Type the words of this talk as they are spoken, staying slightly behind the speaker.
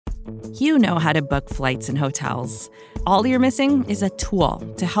You know how to book flights and hotels. All you're missing is a tool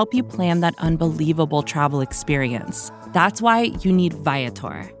to help you plan that unbelievable travel experience. That's why you need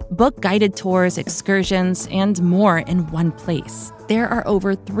Viator. Book guided tours, excursions, and more in one place. There are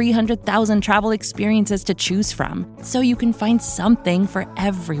over 300,000 travel experiences to choose from, so you can find something for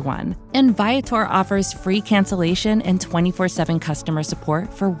everyone. And Viator offers free cancellation and 24/7 customer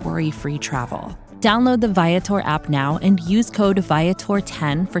support for worry-free travel. Download the Viator app now and use code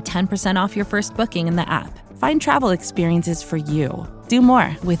Viator10 for 10% off your first booking in the app. Find travel experiences for you. Do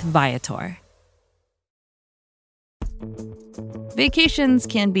more with Viator. Vacations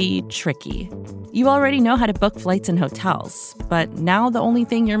can be tricky. You already know how to book flights and hotels, but now the only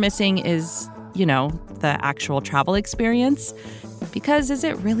thing you're missing is, the actual travel experience. Because is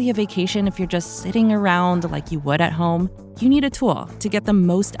it really a vacation if you're just sitting around like you would at home? You need a tool to get the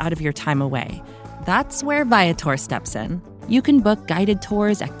most out of your time away. That's where Viator steps in. You can book guided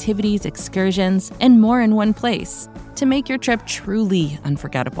tours, activities, excursions, and more in one place to make your trip truly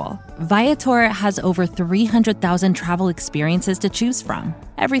unforgettable. Viator has over 300,000 travel experiences to choose from.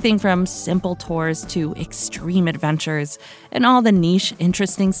 Everything from simple tours to extreme adventures and all the niche,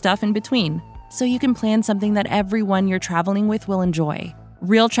 interesting stuff in between. So you can plan something that everyone you're traveling with will enjoy.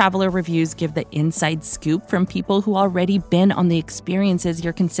 Real traveler reviews give the inside scoop from people who already been on the experiences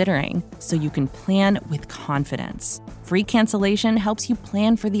you're considering, so you can plan with confidence. Free cancellation helps you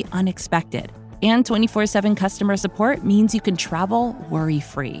plan for the unexpected, and 24/7 customer support means you can travel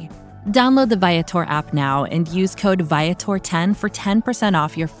worry-free. Download the Viator app now and use code Viator10 for 10%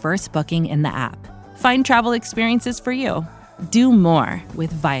 off your first booking in the app. Find travel experiences for you. Do more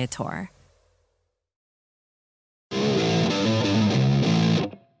with Viator.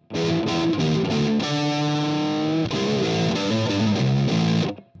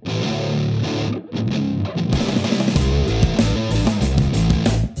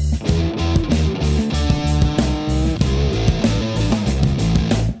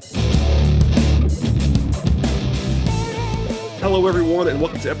 Hello, everyone, and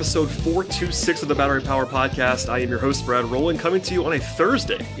welcome to episode 426 of the Battery Power Podcast. I am your host, Brad Rowland, coming to you on a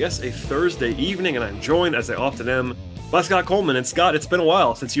Thursday. Yes, a Thursday evening, and I'm joined, as I often am, by Scott Coleman. And Scott, it's been a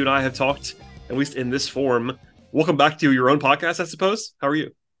while since you and I have talked, at least in this form. Welcome back to your own podcast, I suppose. How are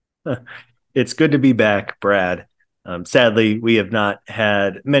you? It's good to be back, Brad. Sadly, we have not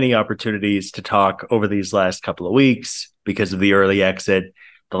had many opportunities to talk over these last couple of weeks because of the early exit.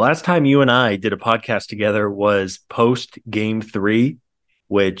 The last time you and I did a podcast together was post Game 3,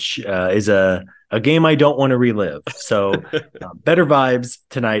 which is a game I don't want to relive. So better vibes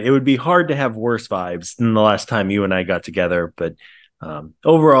tonight. It would be hard to have worse vibes than the last time you and I got together. But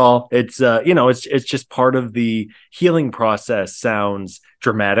overall, it's just part of the healing process. Sounds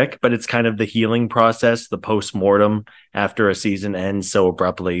dramatic, but it's kind of the healing process, the post-mortem after a season ends so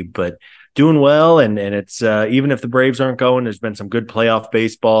abruptly. But doing well, and it's even if the Braves aren't going, there's been some good playoff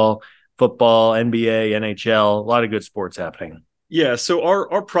baseball, football, NBA, NHL, a lot of good sports happening. Yeah, so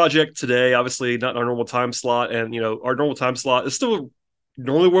our project today, obviously not our normal time slot, and our normal time slot is still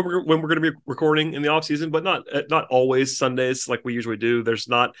normally when we're going to be recording in the off season, but not always Sundays like we usually do. There's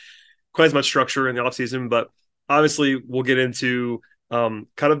not quite as much structure in the off season, but obviously we'll get into kind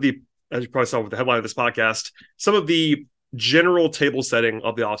of the, as you probably saw with the headline of this podcast, some of the general table setting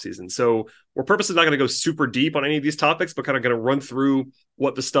of the offseason. So we're purposely not going to go super deep on any of these topics, but kind of going to run through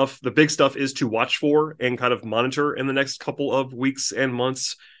what the big stuff is to watch for and kind of monitor in the next couple of weeks and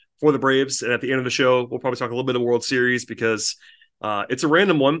months for the Braves. And at the end of the show, we'll probably talk a little bit of World Series because it's a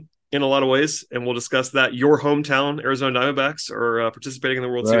random one in a lot of ways. And we'll discuss that. Your hometown Arizona Diamondbacks are participating in the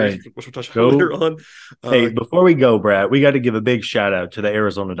World Series, which we'll touch on later on. Hey, before we go, Brad, we got to give a big shout out to the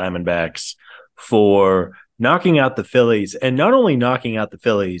Arizona Diamondbacks for knocking out the Phillies, and not only knocking out the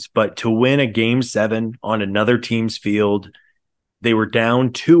Phillies, but to win a Game 7 on another team's field. They were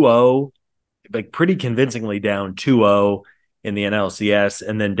down 2-0, like pretty convincingly down 2-0 in the NLCS,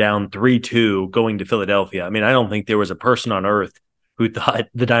 and then down 3-2 going to Philadelphia. I mean, I don't think there was a person on earth who thought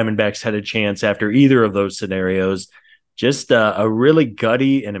the Diamondbacks had a chance after either of those scenarios. Just a really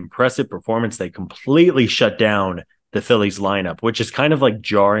gutty and impressive performance. They completely shut down the Phillies lineup, which is kind of like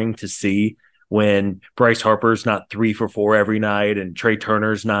jarring to see when Bryce Harper's not 3 for 4 every night and Trey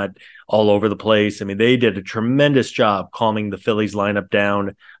Turner's not all over the place. I mean, they did a tremendous job calming the Phillies lineup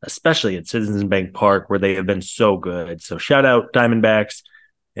down, especially at Citizens Bank Park, where they have been so good. So shout out Diamondbacks.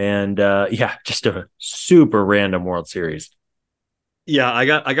 And just a super random World Series. Yeah,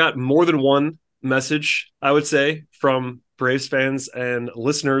 I got more than one message, I would say, from Braves fans and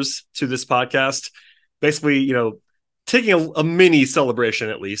listeners to this podcast. Basically, taking a mini celebration,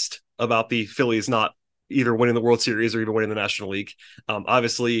 at least, about the Phillies not, either winning the World Series or even winning the National League.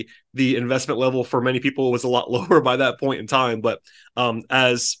 Obviously, the investment level for many people was a lot lower by that point in time. But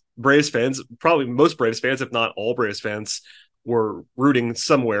as Braves fans, probably most Braves fans, if not all Braves fans, were rooting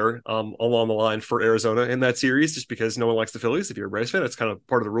somewhere along the line for Arizona in that series, just because no one likes the Phillies. If you're a Braves fan, that's kind of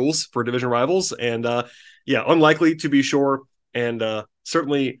part of the rules for division rivals. And unlikely to be sure. And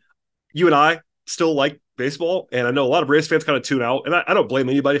certainly you and I still like baseball. And I know a lot of Braves fans kind of tune out. And I don't blame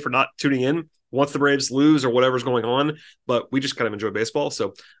anybody for not tuning in once the Braves lose or whatever's going on. But we just kind of enjoy baseball.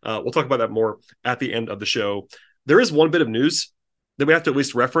 So we'll talk about that more at the end of the show. There is one bit of news that we have to at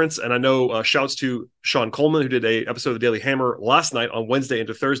least reference. And I know shouts to Sean Coleman, who did a episode of the Daily Hammer last night on Wednesday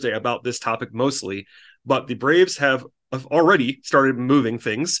into Thursday about this topic mostly. But the Braves have already started moving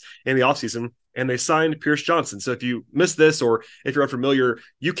things in the offseason, and they signed Pierce Johnson. So if you missed this, or if you're unfamiliar,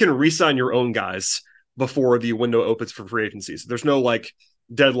 you can re-sign your own guys before the window opens for free agency. So there's no like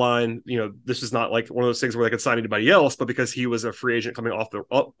deadline. This is not like one of those things where they could sign anybody else, but because he was a free agent coming off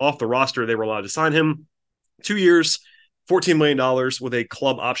the roster, they were allowed to sign him. 2 years, $14 million with a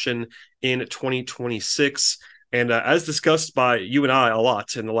club option in 2026. And as discussed by you and I a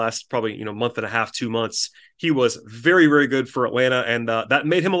lot in the last probably month and a half, 2 months, he was very, very good for Atlanta. And that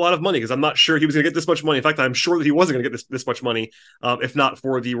made him a lot of money, because I'm not sure he was going to get this much money. In fact, I'm sure that he wasn't going to get this much money if not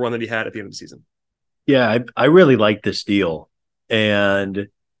for the run that he had at the end of the season. Yeah, I really like this deal. And,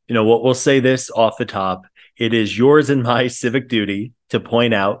 what we'll say this off the top, it is yours and my civic duty to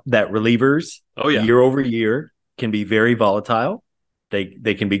point out that relievers year over year can be very volatile.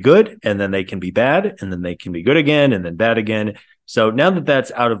 They can be good, and then they can be bad, and then they can be good again, and then bad again. So now that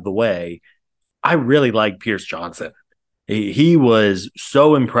that's out of the way, I really like Pierce Johnson. He was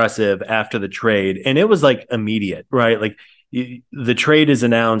so impressive after the trade, and it was like immediate, right? Like the trade is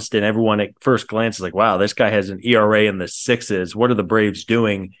announced, and everyone at first glance is like, wow, this guy has an ERA in the sixes. What are the Braves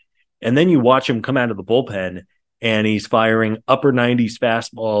doing? And then you watch him come out of the bullpen, and he's firing upper 90s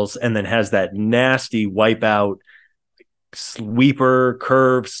fastballs, and then has that nasty wipeout sweeper,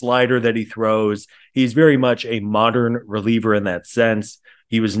 curve, slider that he throws. He's very much a modern reliever in that sense.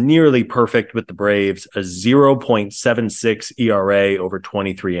 He was nearly perfect with the Braves, a 0.76 ERA over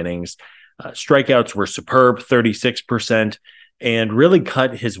 23 innings. Strikeouts were superb, 36%, and really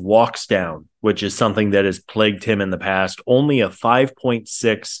cut his walks down, which is something that has plagued him in the past. Only a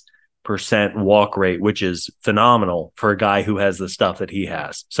 5.6% walk rate, which is phenomenal for a guy who has the stuff that he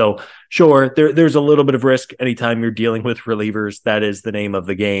has. So sure, there's a little bit of risk anytime you're dealing with relievers. That is the name of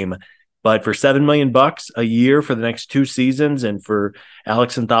the game. But for $7 million a year for the next 2 seasons, and for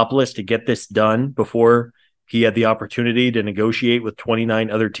Alex Anthopoulos to get this done before he had the opportunity to negotiate with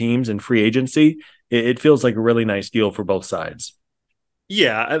 29 other teams in free agency, it feels like a really nice deal for both sides.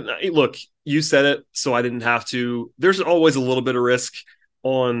 Yeah. And look, you said it, so I didn't have to. There's always a little bit of risk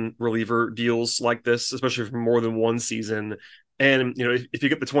on reliever deals like this, especially for more than one season. And, if you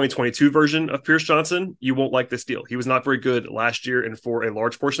get the 2022 version of Pierce Johnson, you won't like this deal. He was not very good last year and for a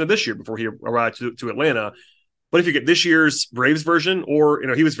large portion of this year before he arrived to Atlanta. But if you get this year's Braves version, or,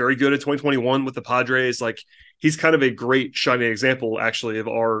 he was very good in 2021 with the Padres, like he's kind of a great shining example, actually, of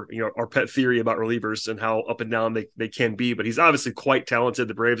our pet theory about relievers and how up and down they can be. But he's obviously quite talented.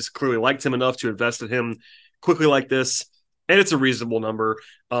 The Braves clearly liked him enough to invest in him quickly like this. And it's a reasonable number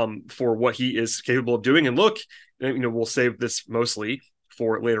for what he is capable of doing. And look, we'll save this mostly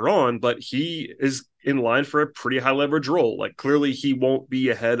for later on, but he is in line for a pretty high leverage role. Like clearly he won't be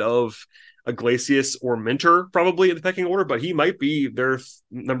ahead of Iglesias or Minter probably in the pecking order, but he might be their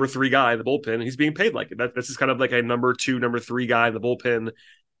number 3 guy in the bullpen. And he's being paid like it. This is kind of like a number 2, number 3 guy in the bullpen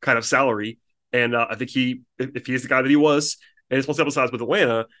kind of salary. And I think if he is the guy that he was, and it's plus size with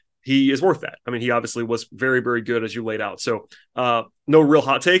Atlanta, he is worth that. I mean, he obviously was very, very good as you laid out. So no real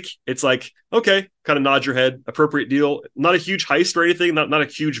hot take. It's like, okay, kind of nod your head, appropriate deal. Not a huge heist or anything, not a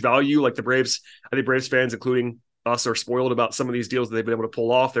huge value like the Braves. I think Braves fans, including us, are spoiled about some of these deals that they've been able to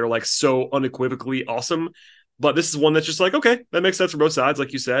pull off. They're like so unequivocally awesome. But this is one that's just like, okay, that makes sense for both sides,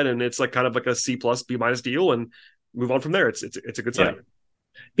 like you said. And it's like kind of like a C+, B- deal, and move on from there. It's a good sign.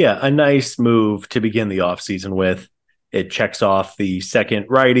 Yeah, a nice move to begin the offseason with. It checks off the second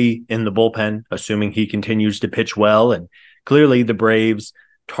righty in the bullpen, assuming he continues to pitch well. And clearly the Braves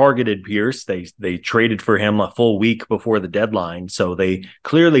targeted Pierce. They traded for him a full week before the deadline. So they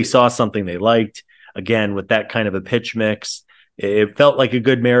clearly saw something they liked. Again, with that kind of a pitch mix, it felt like a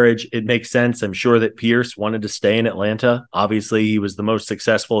good marriage. It makes sense. I'm sure that Pierce wanted to stay in Atlanta. Obviously, he was the most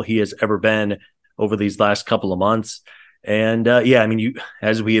successful he has ever been over these last couple of months. And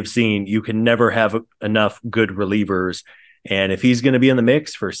as we have seen, you can never have enough good relievers. And if he's going to be in the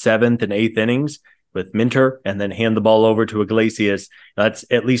mix for 7th and 8th innings, with Minter and then hand the ball over to Iglesias. That's,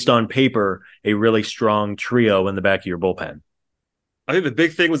 at least on paper, a really strong trio in the back of your bullpen. I think the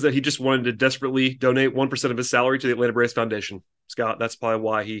big thing was that he just wanted to desperately donate 1% of his salary to the Atlanta Braves Foundation. Scott, that's probably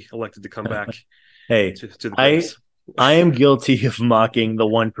why he elected to come back hey, to the Braves. I am guilty of mocking the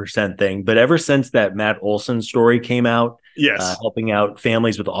 1% thing, but ever since that Matt Olson story came out, yes, helping out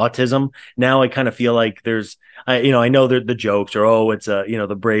families with autism, now I kind of feel like there's, I know that the jokes are, it's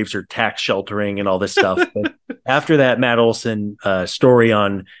the Braves are tax sheltering and all this stuff. But after that Matt Olson story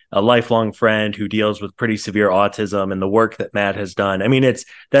on a lifelong friend who deals with pretty severe autism and the work that Matt has done, I mean,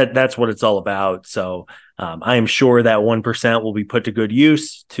 that's what it's all about. So I am sure that 1% will be put to good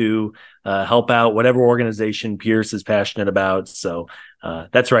use to help out whatever organization Pierce is passionate about. So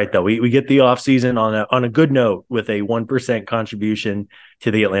that's right, though. We get the offseason on a good note with a 1% contribution to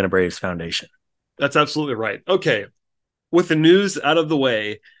the Atlanta Braves Foundation. That's absolutely right. Okay, with the news out of the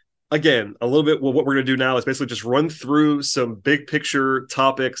way, again, a little bit what we're going to do now is basically just run through some big picture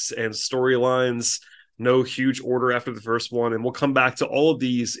topics and storylines. No huge order after the first one, and we'll come back to all of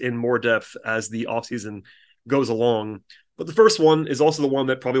these in more depth as the offseason goes along. But the first one is also the one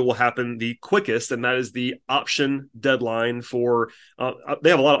that probably will happen the quickest, and that is the option deadline for they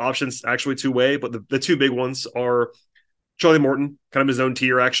have a lot of options actually two-way, but the two big ones are Charlie Morton, kind of his own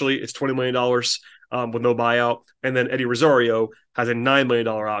tier, actually. It's $20 million with no buyout. And then Eddie Rosario has a $9 million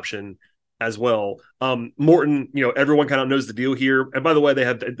option as well. Morton, everyone kind of knows the deal here. And by the way, they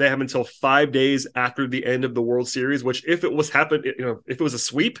have until 5 days after the end of the World Series, which if it was a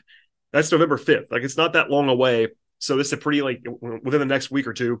sweep, that's November 5th. Like, it's not that long away. So this is a pretty, within the next week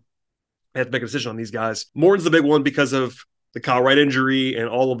or two, I have to make a decision on these guys. Morton's the big one because of the Kyle Wright injury and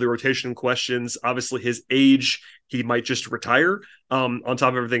all of the rotation questions. Obviously, his age, he might just retire on top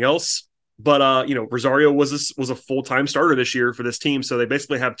of everything else. But, Rosario was a full-time starter this year for this team. So they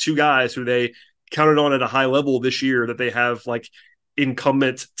basically have two guys who they counted on at a high level this year that they have,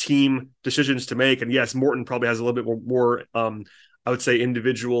 incumbent team decisions to make. And, yes, Morton probably has a little bit more I would say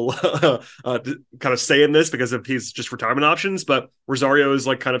individual kind of say in this because of his just retirement options, but Rosario is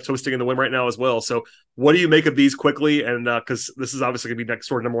kind of toasting in the wind right now as well. So what do you make of these quickly? And because this is obviously going to be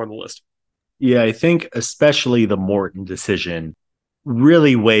next number one on the list. Yeah, I think especially the Morton decision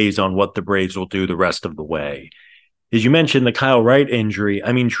really weighs on what the Braves will do the rest of the way. As you mentioned, the Kyle Wright injury,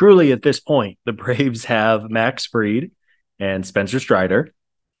 I mean, truly at this point, the Braves have Max Fried and Spencer Strider.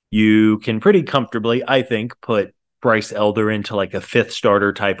 You can pretty comfortably, I think, put Bryce Elder into a fifth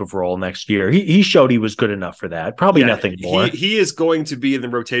starter type of role next year. He showed he was good enough for that. Probably nothing more. He is going to be in the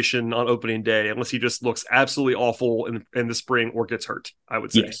rotation on opening day unless he just looks absolutely awful in the spring or gets hurt, I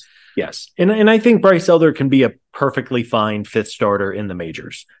would say. Yes. And I think Bryce Elder can be a perfectly fine fifth starter in the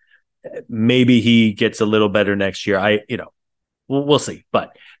majors. Maybe he gets a little better next year. We'll see.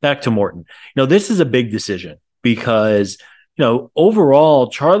 But back to Morton. This is a big decision because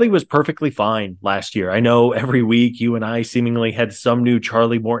overall, Charlie was perfectly fine last year. I know every week you and I seemingly had some new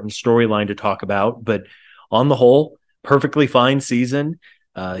Charlie Morton storyline to talk about, but on the whole, perfectly fine season.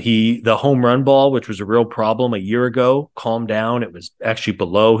 The home run ball, which was a real problem a year ago, calmed down. It was actually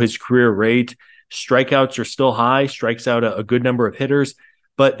below his career rate. Strikeouts are still high, strikes out a good number of hitters,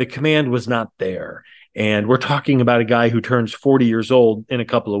 but the command was not there. And we're talking about a guy who turns 40 years old in a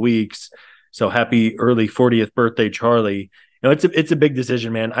couple of weeks. So happy early 40th birthday, Charlie. It's a big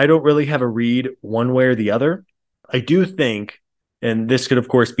decision, man. I don't really have a read one way or the other. I do think, and this could, of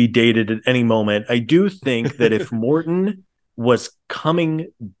course, be dated at any moment, I do think that if Morton was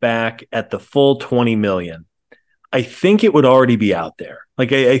coming back at the full $20 million, I think it would already be out there.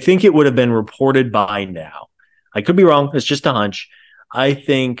 I think it would have been reported by now. I could be wrong. It's just a hunch. I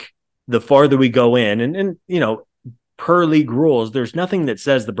think the farther we go in, and per league rules, there's nothing that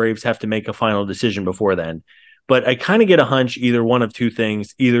says the Braves have to make a final decision before then. But I kind of get a hunch either one of two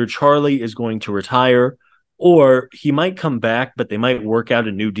things. Either Charlie is going to retire or he might come back, but they might work out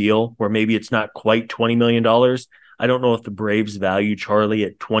a new deal where maybe it's not quite $20 million. I don't know if the Braves value Charlie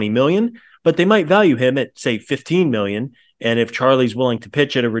at $20 million, but they might value him at, say, $15 million. And if Charlie's willing to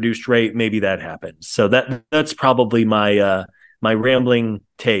pitch at a reduced rate, maybe that happens. So that's probably my rambling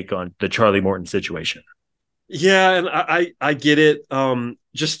take on the Charlie Morton situation. Yeah, and I get it.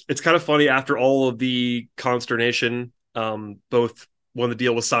 Just it's kind of funny after all of the consternation, both when the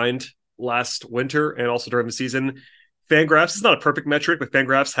deal was signed last winter and also during the season. Fangraphs is not a perfect metric, but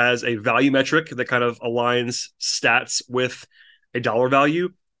Fangraphs has a value metric that kind of aligns stats with a dollar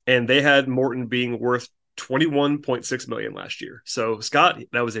value, and they had Morton being worth $21.6 million last year. So Scott,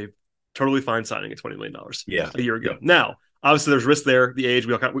 that was a totally fine signing at $20 million a year ago. Yeah. Now, obviously, there's risk there. The age,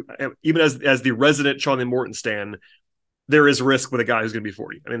 even as the resident Charlie Morton stan, there is risk with a guy who's going to be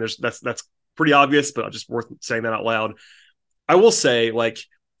 40. I mean, that's pretty obvious, but just worth saying that out loud. I will say, like,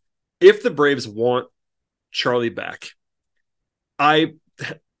 if the Braves want Charlie back, I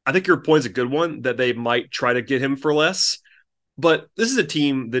think your point's a good one that they might try to get him for less. But this is a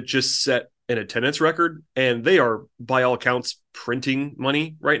team that just set an attendance record, and they are, by all accounts, printing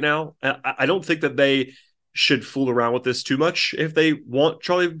money right now. I don't think that they should fool around with this too much if they want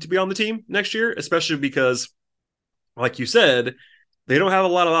Charlie to be on the team next year, especially because, like you said, they don't have a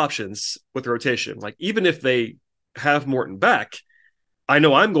lot of options with the rotation. Like, even if they have Morton back, I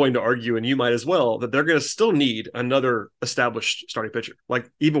know I'm going to argue, and you might as well, that they're going to still need another established starting pitcher, like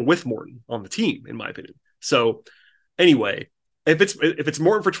even with Morton on the team, in my opinion. So anyway, if it's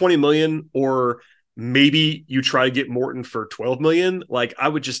Morton for 20 million, or maybe you try to get Morton for 12 million, like, I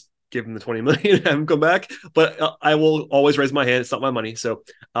would just give him the 20 million and have him come back. But I will always raise my hand. It's not my money. So,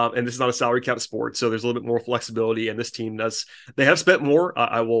 and this is not a salary cap sport. So there's a little bit more flexibility, and this team they have spent more.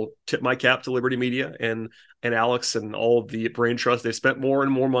 I will tip my cap to Liberty Media and Alex and all of the brain trust. They've spent more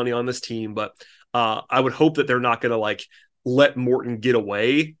and more money on this team, but I would hope that they're not going to like let Morton get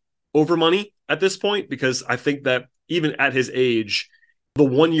away over money at this point, because I think that even at his age, the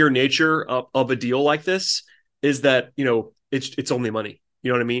 1 year nature of a deal like this is that, it's only money.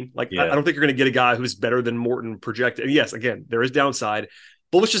 You know what I mean? Like, yeah. I don't think you're going to get a guy who's better than Morton projected. And yes, again, there is downside,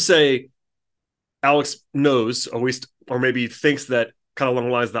 but let's just say Alex knows, or maybe thinks that, kind of along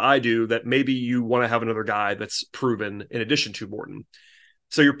the lines that I do, that maybe you want to have another guy that's proven in addition to Morton.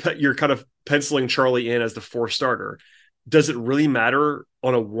 So you're kind of penciling Charlie in as the fourth starter. Does it really matter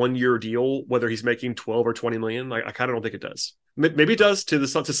on a 1 year deal whether he's making 12 or 20 million? Like, I kind of don't think it does. Maybe it does to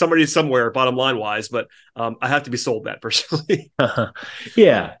somebody somewhere, bottom line wise, but I have to be sold that personally.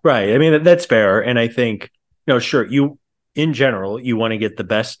 Yeah, right. I mean, that's fair. And I think, sure, in general, you want to get the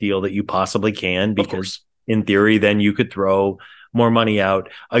best deal that you possibly can, because in theory, then you could throw more money out.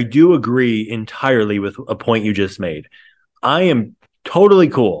 I do agree entirely with a point you just made. I am totally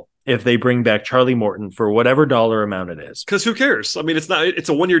cool if they bring back Charlie Morton for whatever dollar amount it is. Because who cares? I mean, it's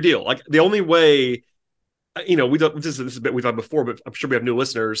a 1 year deal. Like, the only way, this is a bit we've done before, but I'm sure we have new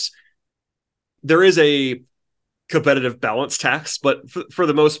listeners. There is a competitive balance tax, but for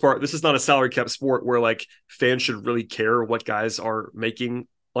the most part, this is not a salary cap sport where like fans should really care what guys are making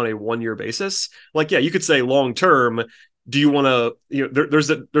on a 1 year basis. Like, yeah, you could say long term, do you want to, there's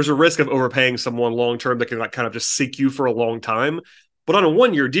a risk of overpaying someone long term that can like kind of just sink you for a long time. But on a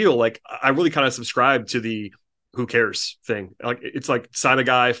 1 year deal, like, I really kind of subscribe to the who cares thing. Like, it's like sign a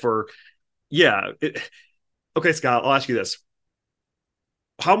guy for, okay, Scott, I'll ask you this.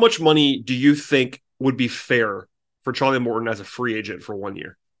 How much money do you think would be fair for Charlie Morton as a free agent for 1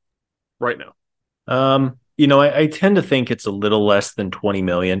 year right now? I tend to think it's a little less than 20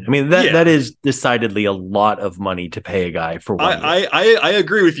 million. I mean, that is decidedly a lot of money to pay a guy for 1 year. I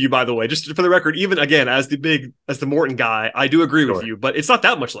agree with you, by the way, just for the record, even again, as the Morton guy, I do agree with you, but it's not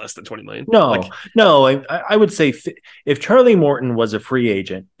that much less than 20 million. No, I would say if Charlie Morton was a free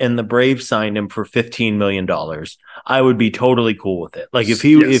agent and the Braves signed him for $15 million, I would be totally cool with it. Like, if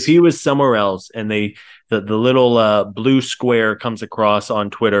he was somewhere else and the little blue square comes across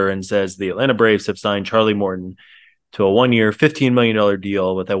on Twitter and says the Atlanta Braves have signed Charlie Morton to a 1 year, $15 million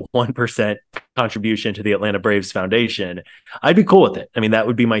deal with a 1% contribution to the Atlanta Braves Foundation, I'd be cool with it. I mean, that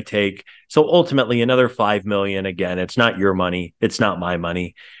would be my take. So ultimately, another $5 million. Again, it's not your money. It's not my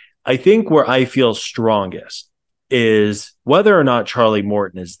money. I think where I feel strongest is whether or not Charlie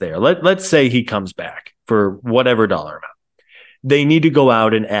Morton is there. Let's say he comes back for whatever dollar amount. They need to go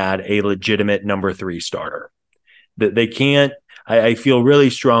out and add a legitimate number 3 starter. That they can't, I feel really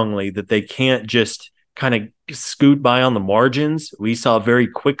strongly that they can't just kind of scoot by on the margins. We saw very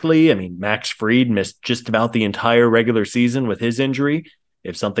quickly, I mean, Max Fried missed just about the entire regular season with his injury.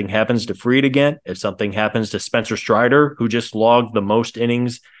 If something happens to Fried again, if something happens to Spencer Strider, who just logged the most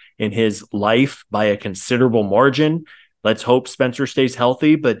innings in his life by a considerable margin, let's hope Spencer stays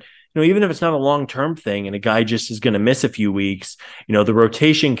healthy. But even if it's not a long-term thing and a guy just is going to miss a few weeks, the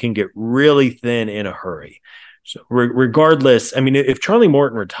rotation can get really thin in a hurry. So regardless, I mean, if Charlie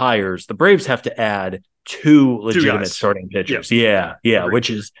Morton retires, the Braves have to add 2 legitimate starting pitchers. Yeah, which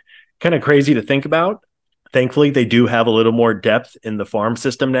is kind of crazy to think about. Thankfully, they do have a little more depth in the farm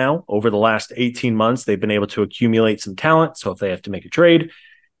system now. Over the last 18 months, they've been able to accumulate some talent. So if they have to make a trade,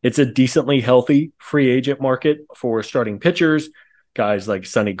 it's a decently healthy free agent market for starting pitchers. Guys like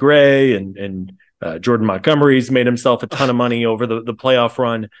Sonny Gray and Jordan Montgomery's made himself a ton of money over the playoff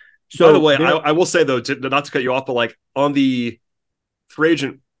run. So, by the way, I will say, though, not to cut you off, but like on the free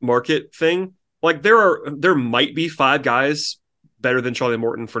agent market thing, like there might be 5 guys better than Charlie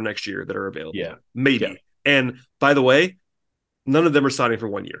Morton for next year that are available. Yeah. Maybe. Yeah. And by the way, none of them are signing for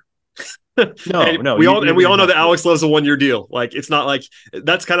 1 year. No, we all know that exactly. Alex loves a 1-year deal. Like, it's not like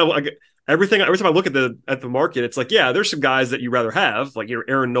that's kind of like everything. Every time I look at the market, it's like, yeah, there's some guys that you rather have, like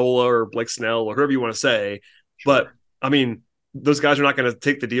Aaron Nola or Blake Snell or whoever you want to say. Sure. But I mean, those guys are not going to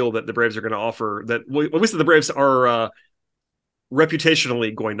take the deal that the Braves are going to offer. That at least the Braves are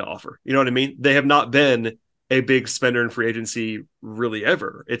reputationally going to offer. You know what I mean? They have not been a big spender in free agency really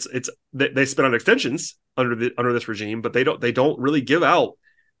ever. It's they spend on extensions under this regime, but they don't really give out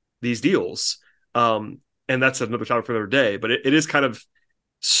these deals. And that's another topic for another day. But it is kind of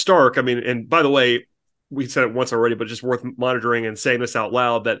stark. I mean, and by the way, we said it once already, but just worth monitoring and saying this out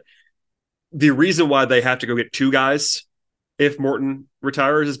loud, that the reason why they have to go get 2 guys if Morton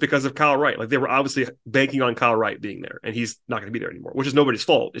retires is because of Kyle Wright. Like, they were obviously banking on Kyle Wright being there, and he's not going to be there anymore, which is nobody's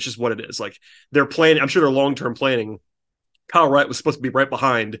fault. It's just what it is. Like, they're planning, I'm sure they're long-term planning. Kyle Wright was supposed to be right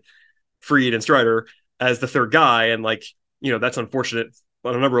behind Fried and Strider as the 3rd guy. And that's unfortunate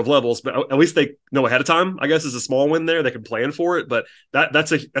on a number of levels, but at least they know ahead of time, I guess, is a small win there. They can plan for it, but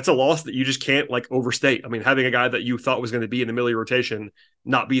that's a loss that you just can't overstate. I mean, having a guy that you thought was going to be in the middle of your rotation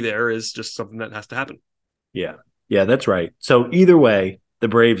not be there is just something that has to happen. Yeah, that's right. So either way, the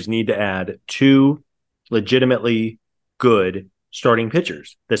Braves need to add 2 legitimately good starting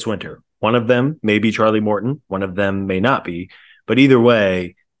pitchers this winter. One of them may be Charlie Morton. One of them may not be. But either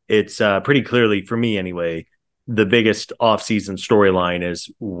way, it's pretty clearly, for me anyway, the biggest offseason storyline is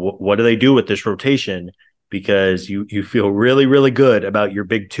what do they do with this rotation? Because you feel really, really good about your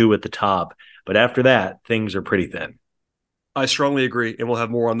big 2 at the top. But after that, things are pretty thin. I strongly agree, and we'll have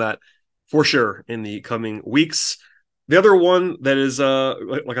more on that for sure in the coming weeks. The other one that is,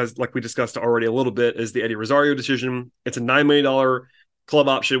 like we discussed already a little bit, is the Eddie Rosario decision. It's a $9 million club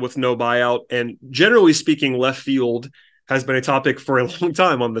option with no buyout. And generally speaking, left field has been a topic for a long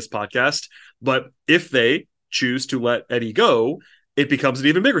time on this podcast. But if they choose to let Eddie go, it becomes an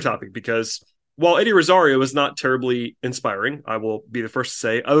even bigger topic, because while Eddie Rosario is not terribly inspiring, I will be the first to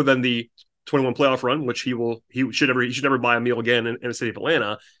say, other than the 21 playoff run, which he should never buy a meal again in the city of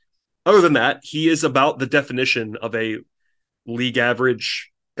Atlanta. Other than that, he is about the definition of a league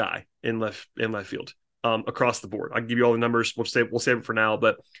average guy in left field across the board. I'll give you all the numbers. We'll save it for now,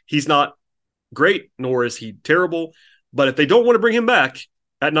 but he's not great, nor is he terrible. But if they don't want to bring him back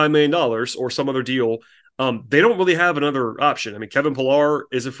at $9 million or some other deal, they don't really have another option. I mean, Kevin Pillar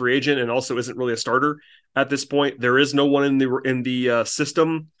is a free agent and also isn't really a starter at this point. There is no one in the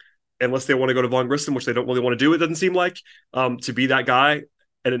system, unless they want to go to Vaughn Grissom, which they don't really want to do, it doesn't seem like, to be that guy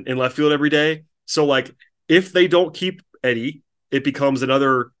in left field every day. So if they don't keep Eddie, it becomes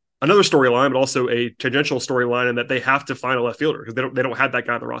another storyline, but also a tangential storyline, in that they have to find a left fielder because they don't have that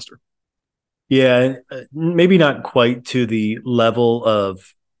guy on the roster. Yeah, maybe not quite to the level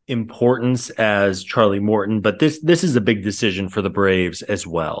of importance as Charlie Morton, but this is a big decision for the Braves as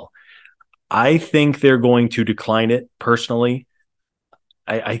well. I think they're going to decline it personally.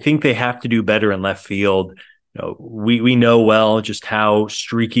 I think they have to do better in left field. We know well just how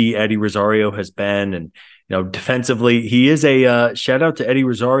streaky Eddie Rosario has been, and defensively, he is a shout out to Eddie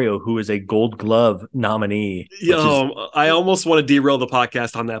Rosario, who is a Gold Glove nominee. I almost want to derail the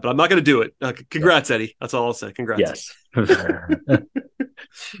podcast on that, but I'm not going to do it. Congrats, yeah. Eddie. That's all I'll say. Congrats. Yes.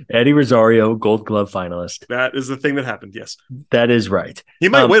 Eddie Rosario, Gold Glove finalist. That is the thing that happened. Yes, that is right. He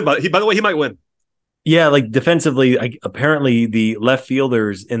might win, but by the way, he might win. Yeah, defensively, apparently the left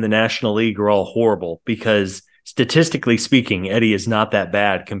fielders in the National League are all horrible, because statistically speaking, Eddie is not that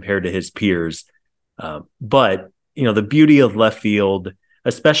bad compared to his peers. But the beauty of left field,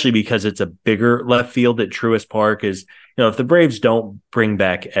 especially because it's a bigger left field at Truist Park, is if the Braves don't bring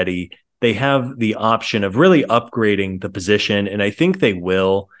back Eddie, they have the option of really upgrading the position, and I think they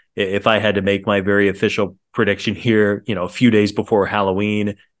will. If I had to make my very official prediction here, a few days before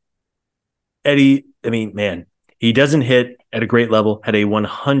Halloween, Eddie, he doesn't hit at a great level, had a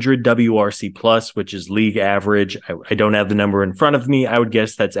 100 WRC plus, which is league average. I don't have the number in front of me. I would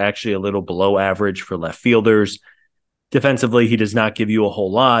guess that's actually a little below average for left fielders. Defensively, he does not give you a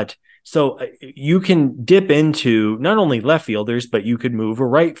whole lot. So you can dip into not only left fielders, but you could move a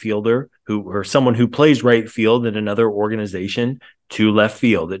right fielder or someone who plays right field in another organization to left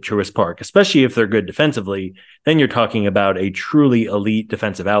field at Truist Park, especially if they're good defensively. Then you're talking about a truly elite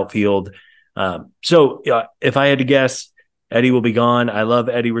defensive outfield. So if I had to guess, Eddie will be gone. I love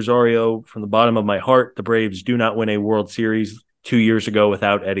Eddie Rosario from the bottom of my heart. The Braves do not win a World Series 2 years ago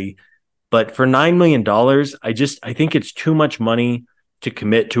without Eddie. But for $9 million, I think it's too much money to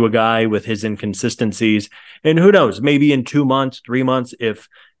commit to a guy with his inconsistencies. And who knows, maybe in 2 months, 3 months, if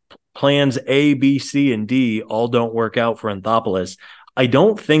plans A, B, C, and D all don't work out for Anthopoulos, I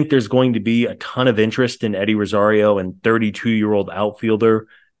don't think there's going to be a ton of interest in Eddie Rosario and 32-year-old outfielder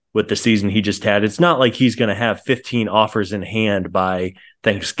with the season he just had. It's not like he's going to have 15 offers in hand by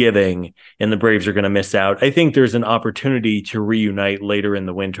Thanksgiving and the Braves are going to miss out. I think there's an opportunity to reunite later in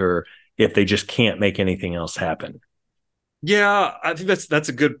the winter if they just can't make anything else happen. Yeah, I think that's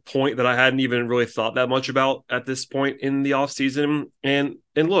a good point that I hadn't even really thought that much about at this point in the offseason. And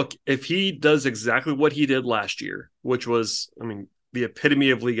look, if he does exactly what he did last year, which was, I mean, the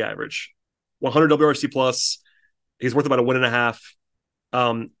epitome of league average, 100 WRC plus, he's worth about a win and a half.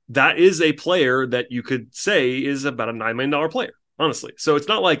 That is a player that you could say is about a $9 million player, honestly. So it's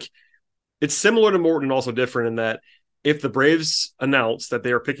not like it's similar to Morton, also different in that if the Braves announce that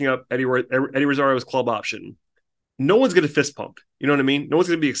they are picking up Eddie Rosario's club option, no one's going to fist pump. You know what I mean? No one's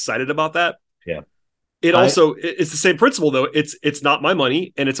going to be excited about that. Yeah. It's the same principle though. It's not my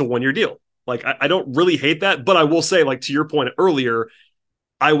money and it's a 1-year deal. Like I don't really hate that, but I will say, like to your point earlier,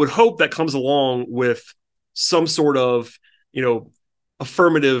 I would hope that comes along with some sort of,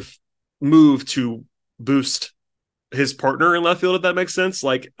 affirmative move to boost his partner in left field, if that makes sense.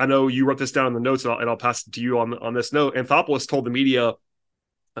 Like I know you wrote this down in the notes, and I'll pass it to you on this note. Anthopoulos told the media,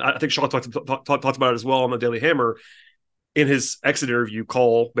 I think Shaw talked about it as well on the Daily Hammer in his exit interview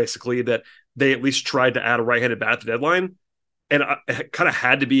call, basically that they at least tried to add a right-handed bat at the deadline. And it kind of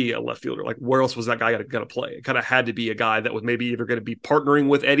had to be a left fielder. Like where else was that guy going to play? It kind of had to be a guy that was maybe either going to be partnering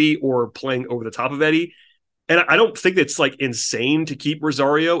with Eddie or playing over the top of Eddie. And I don't think it's like insane to keep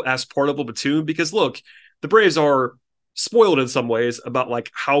Rosario as part of a platoon because look, the Braves are spoiled in some ways about like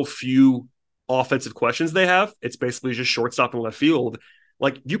how few offensive questions they have. It's basically just shortstop and left field.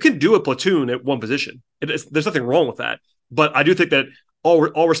 Like you can do a platoon at one position. There's nothing wrong with that. But I do think that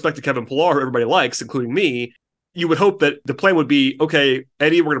all respect to Kevin Pillar, who everybody likes, including me, you would hope that the plan would be, okay,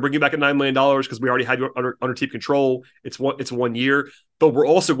 Eddie, we're going to bring you back at $9 million because we already had you under team control. It's 1 year, but we're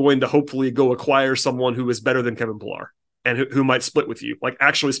also going to hopefully go acquire someone who is better than Kevin Pillar and who might split with you, like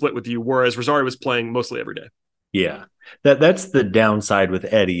actually split with you, whereas Rosario was playing mostly every day. Yeah, that's the downside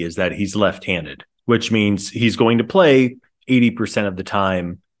with Eddie is that he's left-handed, which means he's going to play 80% of the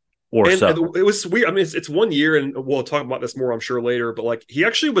time so. And it was weird. I mean, it's 1 year, and we'll talk about this more, I'm sure, later. But like, he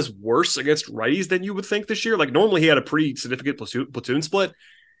actually was worse against righties than you would think this year. Like, normally he had a pretty significant platoon split.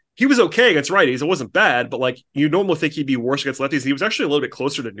 He was okay against righties. It wasn't bad, but like you normally think he'd be worse against lefties. He was actually a little bit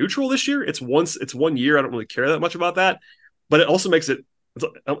closer to neutral this year. It's 1 year. I don't really care that much about that, but it also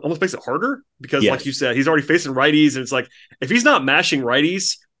almost makes it harder because, yes, like you said, he's already facing righties, and it's like if he's not mashing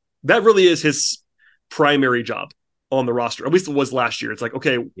righties, that really is his primary job on the roster. At least it was last year. It's like,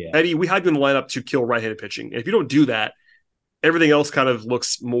 okay, yeah, Eddie, we had you in the lineup to kill right-handed pitching. And if you don't do that, everything else kind of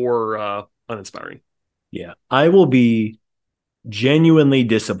looks more uninspiring. Yeah. I will be genuinely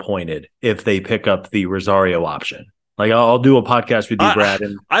disappointed if they pick up the Rosario option. Like I'll do a podcast with you, Brad.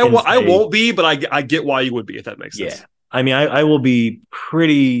 I won't be, but I get why you would be, if that makes sense. Yeah. I mean, I will be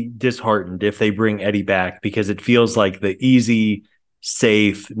pretty disheartened if they bring Eddie back because it feels like the easy,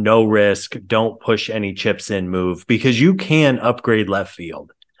 safe, no risk, don't push any chips in move because you can upgrade left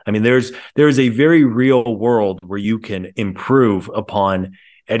field. I mean, there's a very real world where you can improve upon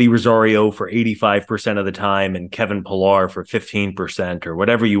Eddie Rosario for 85% of the time and Kevin Pillar for 15% or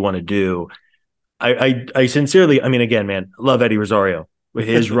whatever you want to do. I sincerely, I mean, again, man, love Eddie Rosario.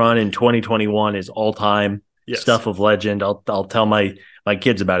 His run in 2021 is all time stuff of legend. I'll tell my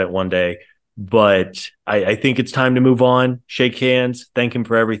kids about it one day. But I think it's time to move on, shake hands, thank him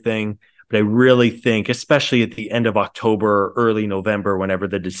for everything. But I really think, especially at the end of October, early November, whenever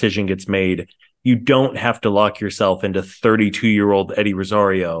the decision gets made, you don't have to lock yourself into 32-year-old Eddie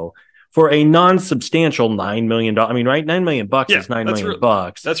Rosario for a non-substantial $9 million. I mean, right? $9 million is $9 million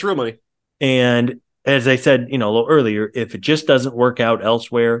bucks. That's real money. And as I said, a little earlier, if it just doesn't work out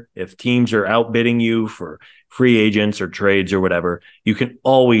elsewhere, if teams are outbidding you for free agents or trades or whatever, you can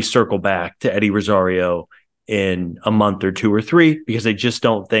always circle back to Eddie Rosario in a month or 2 or 3 because I just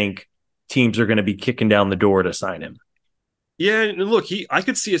don't think teams are going to be kicking down the door to sign him. Yeah, and look, I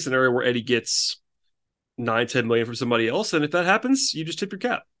could see a scenario where Eddie gets $9-10 million from somebody else, and if that happens, you just tip your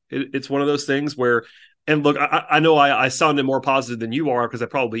cap. It's one of those things where, and look, I know I sounded more positive than you are because I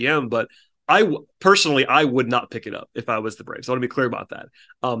probably am, but I would not pick it up if I was the Braves. I want to be clear about that.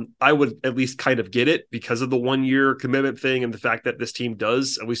 I would at least kind of get it because of the 1 year commitment thing and the fact that this team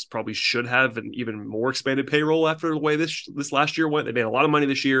does at least probably should have an even more expanded payroll after the way this last year went. They made a lot of money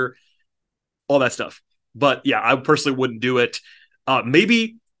this year, all that stuff. But yeah, I personally wouldn't do it.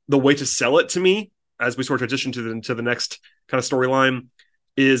 Maybe the way to sell it to me as we sort of transition to the next kind of storyline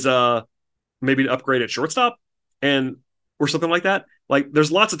is maybe to upgrade at shortstop or something like that. Like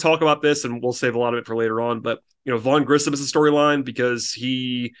there's lots of talk about this and we'll save a lot of it for later on, but Vaughn Grissom is a storyline because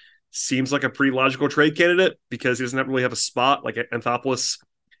he seems like a pretty logical trade candidate because he doesn't really have a spot. Like Anthopoulos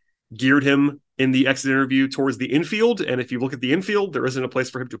geared him in the exit interview towards the infield. And if you look at the infield, there isn't a place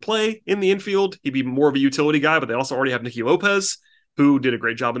for him to play in the infield. He'd be more of a utility guy, but they also already have Nicky Lopez, who did a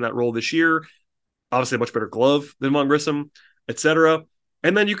great job in that role this year. Obviously a much better glove than Von Grissom, etc.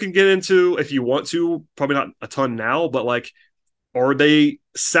 And then you can get into, if you want to, probably not a ton now, but like, are they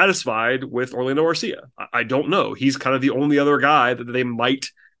satisfied with Orlando Arcia? I don't know. He's kind of the only other guy that they might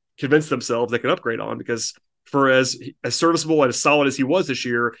convince themselves they can upgrade on, because for as serviceable and as solid as he was this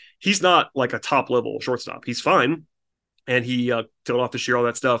year, he's not like a top level shortstop. He's fine. And he tailed off this year, all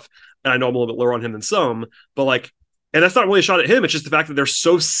that stuff. And I know I'm a little bit lower on him than some, but like, and that's not really a shot at him. It's just the fact that they're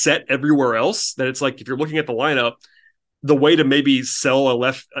so set everywhere else that it's like, if you're looking at the lineup, the way to maybe sell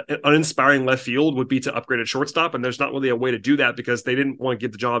an uninspiring left field would be to upgrade at shortstop. And there's not really a way to do that because they didn't want to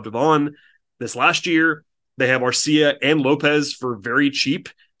give the job to Vaughn this last year. They have Arcia and Lopez for very cheap.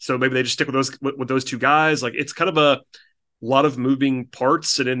 So maybe they just stick with those two guys. Like, it's kind of a lot of moving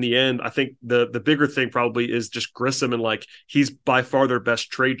parts. And in the end, I think the bigger thing probably is just Grissom, and like, he's by far their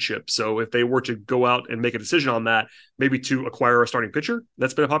best trade chip. So if they were to go out and make a decision on that, maybe to acquire a starting pitcher,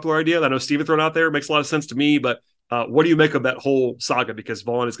 that's been a popular idea. I know Steven thrown out there. It makes a lot of sense to me, but what do you make of that whole saga? Because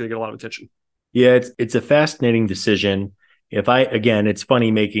Vaughn is going to get a lot of attention. Yeah, it's a fascinating decision. It's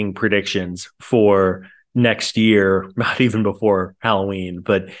funny making predictions for next year, not even before Halloween.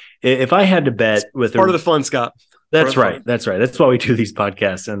 But if I had to bet with part of the fun, Scott. That's right. That's right. That's why we do these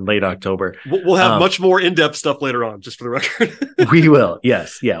podcasts in late October. We'll have much more in-depth stuff later on, just for the record. We will.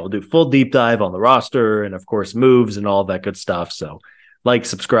 Yes. Yeah. We'll do full deep dive on the roster and, of course, moves and all that good stuff. So like,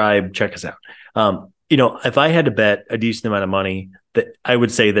 subscribe, check us out. If I had to bet a decent amount of money, that I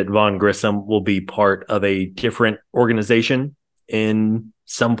would say that Von Grissom will be part of a different organization in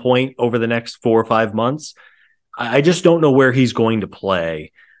some point over the next 4 or 5 months. I just don't know where he's going to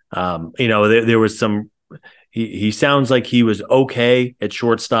play. There was some. He sounds like he was okay at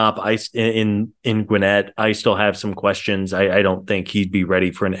shortstop. In Gwinnett, I still have some questions. I don't think he'd be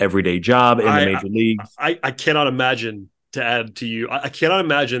ready for an everyday job in the major leagues. I cannot imagine, to add to you, I cannot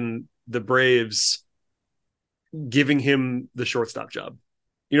imagine the Braves giving him the shortstop job.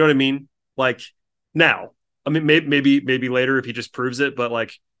 You know what I mean? Like, now, I mean, maybe later if he just proves it, but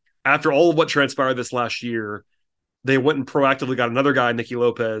like, after all of what transpired this last year, they went and proactively got another guy, Nicky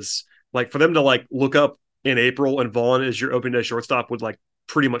Lopez. Like, for them to like look up in April and Vaughn as your opening day shortstop would like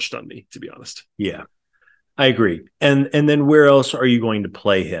pretty much stun me, to be honest. Yeah, I agree. And then where else are you going to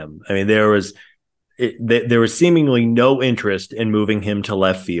play him? I mean, there was seemingly no interest in moving him to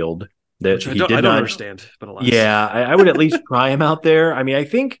left field. Which I don't understand, but alas. Yeah, I would at least try him out there. I mean, I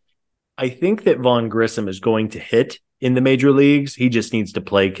think that Von Grissom is going to hit in the major leagues. He just needs to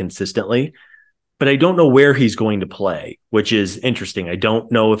play consistently. But I don't know where he's going to play, which is interesting. I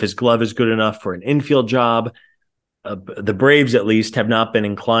don't know if his glove is good enough for an infield job. The Braves, at least, have not been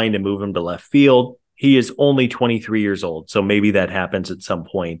inclined to move him to left field. He is only 23 years old, so maybe that happens at some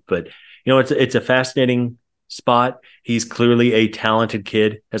point. But, it's a fascinating spot. He's clearly a talented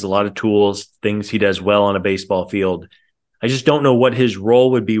kid, has a lot of tools, things he does well on a baseball field. I just don't know what his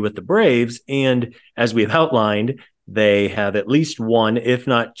role would be with the Braves. And as we've outlined, they have at least one, if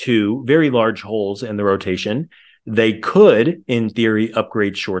not two, very large holes in the rotation. They could, in theory,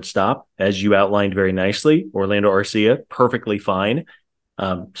 upgrade shortstop, as you outlined very nicely. Orlando Arcia, perfectly fine.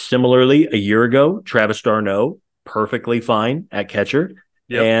 Similarly, a year ago, Travis d'Arnaud, perfectly fine at catcher.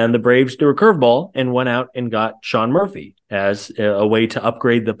 Yep. And the Braves threw a curveball and went out and got Sean Murphy as a way to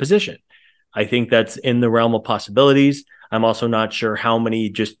upgrade the position. I think that's in the realm of possibilities. I'm also not sure how many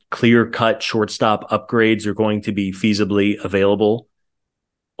just clear-cut shortstop upgrades are going to be feasibly available,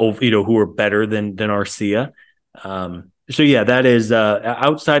 who are better than Arcia. So yeah, that is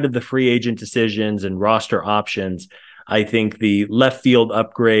outside of the free agent decisions and roster options. I think the left field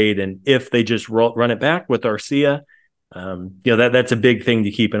upgrade, and if they just run it back with Arcia, that's a big thing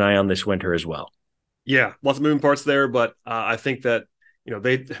to keep an eye on this winter as well. Yeah, lots of moving parts there, but I think that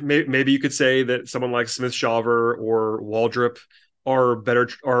they maybe you could say that someone like Smith-Shawver or Waldrop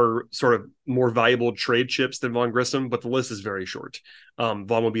are sort of more valuable trade chips than Von Grissom, but the list is very short. Vaughn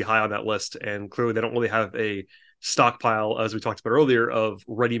will be high on that list, and clearly they don't really have a stockpile, as we talked about earlier, of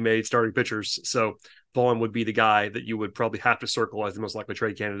ready-made starting pitchers. So Vaughn would be the guy that you would probably have to circle as the most likely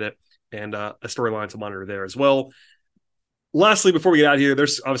trade candidate, and a storyline to monitor there as well. Lastly, before we get out of here,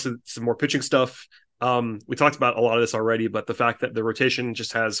 there's obviously some more pitching stuff. We talked about a lot of this already, but the fact that the rotation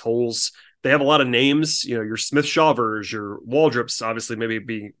just has holes. They have a lot of names, your Smith-Shawvers, your Waldrops, obviously maybe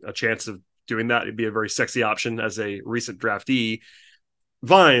be a chance of doing that. It'd be a very sexy option as a recent draftee.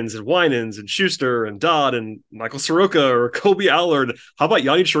 Vines and Winans and Schuster and Dodd and Michael Soroka or Kobe Allard. How about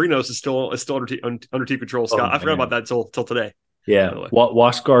Yanni Chirinos is still under team control, Scott? I forgot about that till today. Yeah. by the way.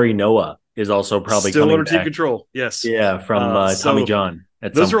 Waskari Noah is also probably Still coming under team back. control. Yes. Yeah, from So Tommy John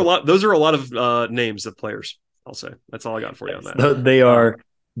at those some are a point. lot. Those are a lot of names of players. I'll say that's all I got for you on that.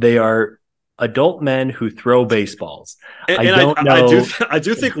 They are adult men who throw baseballs. I And don't I do know. I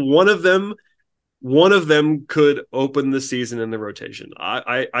do think one of them could open the season in the rotation.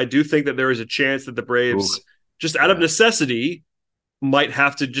 I do think that there is a chance that the Ooh, Braves, just out of yeah. necessity, might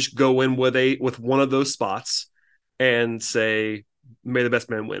have to just go in with one of those spots and say, may the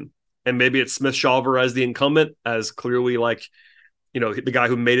best man win. And maybe it's Smith Shawver as the incumbent, as clearly like, the guy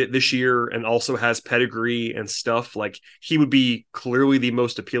who made it this year and also has pedigree and stuff. Like, he would be clearly the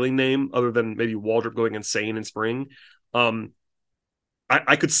most appealing name, other than maybe Waldrop going insane in spring.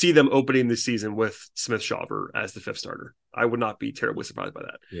 I could see them opening the season with Smith Shawver as the fifth starter. I would not be terribly surprised by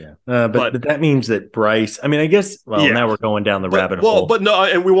that. Yeah. But that means that Bryce, I mean, I guess, now we're going down the rabbit hole. But no,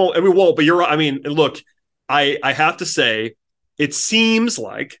 and we won't, but you're right. I mean, look, I have to say, it seems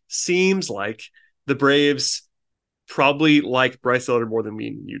like the Braves probably like Bryce Elder more than me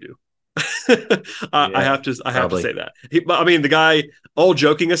and you do. I have to say that. I mean, the guy, all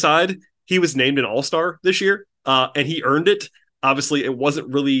joking aside, he was named an all-star this year, and he earned it. Obviously, it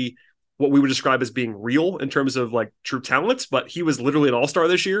wasn't really what we would describe as being real in terms of like true talent, but he was literally an all-star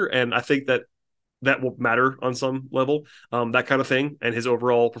this year, and I think that will matter on some level, that kind of thing, and his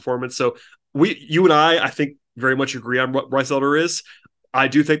overall performance. So you and I think very much agree on what Bryce Elder is. I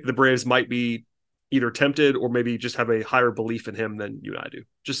do think the Braves might be either tempted or maybe just have a higher belief in him than you and I do.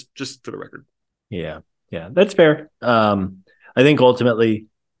 Just for the record. Yeah, that's fair. I think ultimately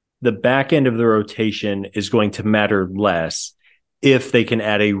the back end of the rotation is going to matter less if they can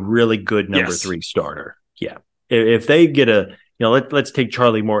add a really good number 3 starter. Yeah. If they get let's take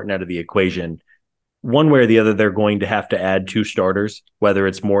Charlie Morton out of the equation. One way or the other, they're going to have to add 2 starters, whether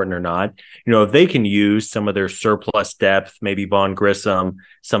it's Morton or not. If they can use some of their surplus depth, maybe Vaughn Grissom,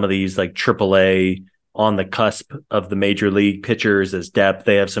 some of these like AAA on the cusp of the major league pitchers as depth,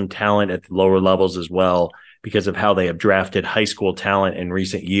 they have some talent at the lower levels as well because of how they have drafted high school talent in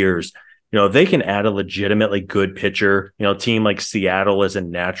recent years. If they can add a legitimately good pitcher, a team like Seattle is a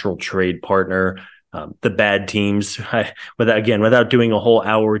natural trade partner. The bad teams, without doing a whole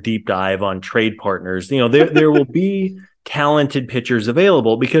hour deep dive on trade partners, there will be talented pitchers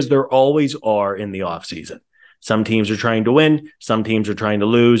available because there always are in the offseason. Some teams are trying to win, some teams are trying to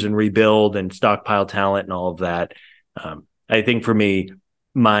lose and rebuild and stockpile talent and all of that. I think for me,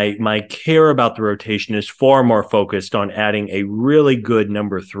 my care about the rotation is far more focused on adding a really good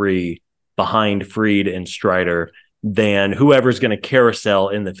number 3 behind Fried and Strider than whoever's going to carousel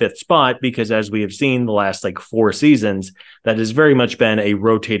in the 5th spot, because as we have seen the last 4 seasons, that has very much been a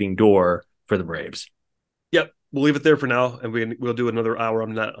rotating door for the Braves. Yep. We'll leave it there for now, and we'll do another hour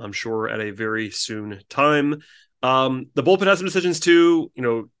on that, I'm sure, at a very soon time. The bullpen has some decisions too.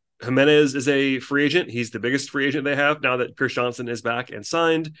 Jimenez is a free agent. He's the biggest free agent they have now that Pierce Johnson is back and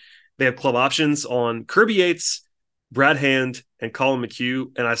signed. They have club options on Kirby Yates, Brad Hand, and Colin McHugh.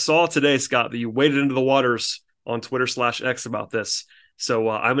 And I saw today, Scott, that you waded into the waters on Twitter/X about this. So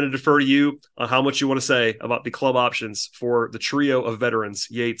I'm going to defer to you on how much you want to say about the club options for the trio of veterans,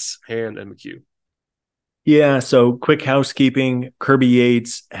 Yates, Hand, and McHugh. Yeah, so quick housekeeping. Kirby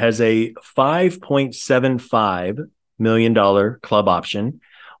Yates has a $5.75 million club option,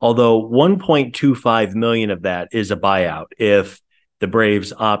 although $1.25 million of that is a buyout if the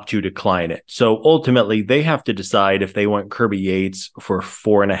Braves opt to decline it. So ultimately, they have to decide if they want Kirby Yates for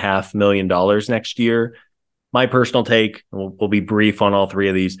 $4.5 million next year. My personal take, we'll be brief on all 3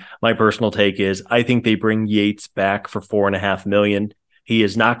 of these. My personal take is I think they bring Yates back for $4.5 million. He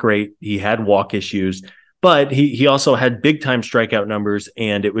is not great. He had walk issues, but he also had big time strikeout numbers,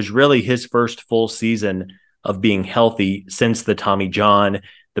 and it was really his first full season of being healthy since the Tommy John.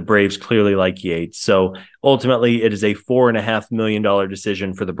 The Braves clearly like Yates. So ultimately, it is a $4.5 million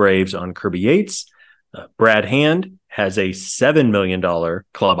decision for the Braves on Kirby Yates. Brad Hand has a $7 million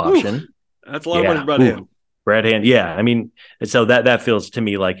club option. That's a lot of money for Brad Hand. Brad Hand, yeah. I mean, so that feels to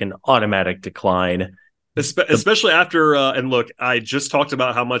me like an automatic decline. Especially after, and look, I just talked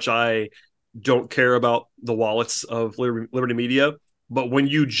about how much I don't care about the wallets of Liberty Media, but when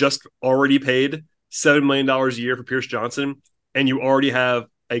you just already paid $7 million a year for Pierce Johnson, and you already have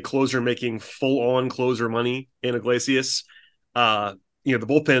a closer making full-on closer money in Iglesias, the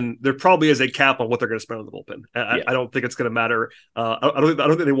bullpen, there probably is a cap on what they're going to spend on the bullpen. I don't think it's going to matter. I don't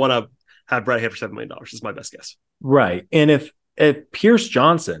think they want to have Brad Hand for $7 million. Is my best guess. Right. And if Pierce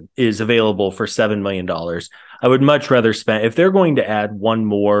Johnson is available for $7 million, I would much rather spend, if they're going to add one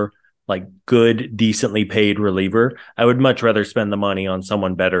more like good, decently paid reliever, I would much rather spend the money on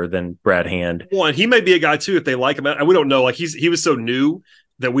someone better than Brad Hand. Well, and he may be a guy too if they like him. And we don't know. Like he was so new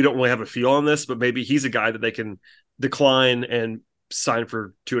that we don't really have a feel on this, but maybe he's a guy that they can decline and sign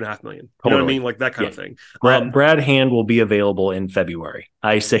for $2.5 million. You know what I mean? Like that kind of thing. Brad Hand will be available in February.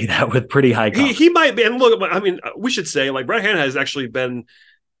 I say that with pretty high confidence. He might be. And look, I mean, we should say like Brad Hand has actually been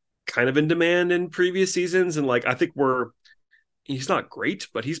kind of in demand in previous seasons. And like, I think he's not great,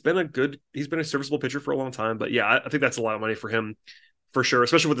 but he's been a serviceable pitcher for a long time. But yeah, I think that's a lot of money for him for sure,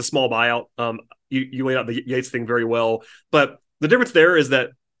 especially with the small buyout. You laid out the Yates thing very well, but the difference there is that,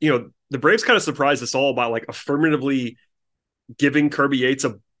 the Braves kind of surprised us all by like affirmatively giving Kirby Yates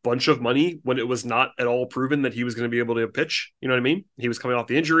a bunch of money when it was not at all proven that he was going to be able to pitch. You know what I mean? He was coming off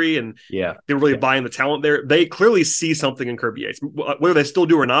the injury and they were really buying the talent there. They clearly see something in Kirby Yates. Whether they still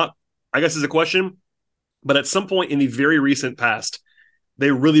do or not, I guess is a question. But at some point in the very recent past,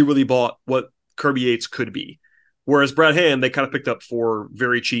 they really, really bought what Kirby Yates could be. Whereas Brad Hand, they kind of picked up for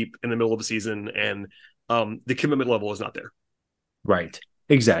very cheap in the middle of the season, and the commitment level is not there. Right.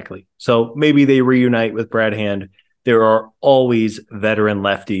 Exactly. So maybe they reunite with Brad Hand. There are always veteran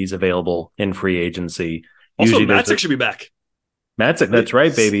lefties available in free agency. Also, Matzik should be back. Matzik, that's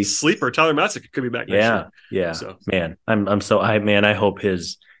right, baby. Sleeper Tyler Matzik could be back next year. Yeah. So. Man, I hope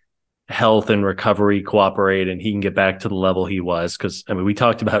his health and recovery cooperate and he can get back to the level he was. Because I mean, we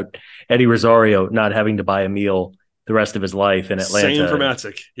talked about Eddie Rosario not having to buy a meal the rest of his life in Atlanta. Same for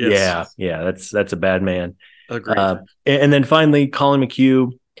Matzik. Yes. Yeah. That's a bad man. Agreed. And then finally, Colin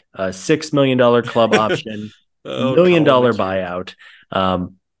McHugh, $6 million club option, $1 million buyout.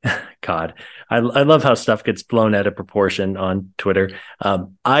 God, I love how stuff gets blown out of proportion on Twitter.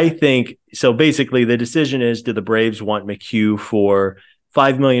 I think so. Basically, the decision is: do the Braves want McHugh for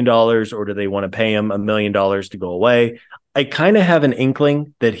 $5 million, or do they want to pay him $1 million to go away? I kind of have an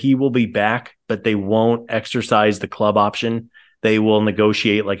inkling that he will be back, but they won't exercise the club option. They will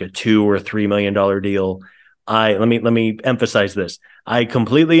negotiate like a $2 or $3 million deal. Let me emphasize this. I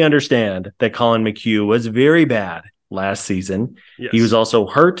completely understand that Colin McHugh was very bad last season. Yes. He was also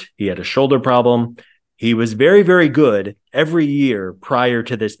hurt. He had a shoulder problem. He was very, very good every year prior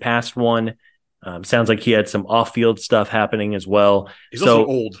to this past one. Sounds like he had some off-field stuff happening as well. He's also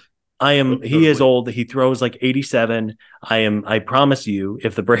old. He is old. He throws like 87. I promise you,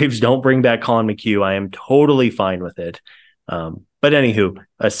 if the Braves don't bring back Colin McHugh, I am totally fine with it. But anywho,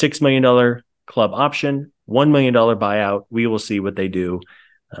 a $6 million club option, $1 million buyout. We will see what they do.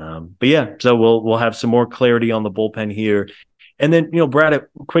 But yeah, so we'll have some more clarity on the bullpen here. And then, Brad,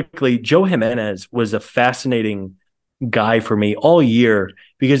 quickly, Joe Jimenez was a fascinating guy for me all year,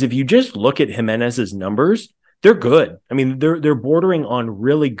 because if you just look at Jimenez's numbers, they're good. I mean, they're bordering on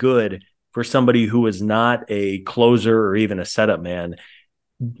really good for somebody who is not a closer or even a setup man.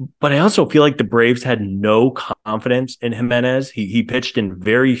 But I also feel like the Braves had no confidence in Jimenez. He pitched in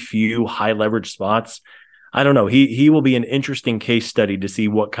very few high leverage spots. I don't know. He will be an interesting case study to see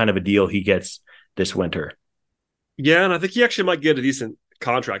what kind of a deal he gets this winter. Yeah, and I think he actually might get a decent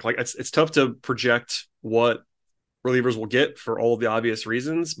contract. Like it's tough to project what relievers will get for all of the obvious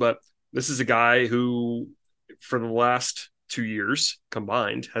reasons, but this is a guy who, for the last 2 years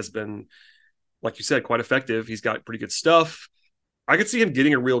combined, has been, like you said, quite effective. He's got pretty good stuff. I could see him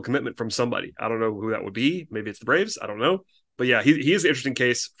getting a real commitment from somebody. I don't know who that would be. Maybe it's the Braves. I don't know. But yeah, he is an interesting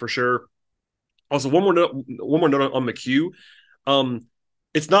case for sure. Also, one more note on McHugh.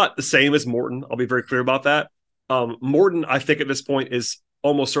 It's not the same as Morton. I'll be very clear about that. Morton, I think at this point, is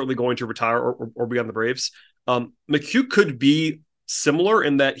almost certainly going to retire or be on the Braves. McHugh could be similar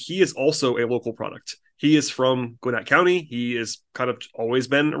in that he is also a local product. He is from Gwinnett County. He has kind of always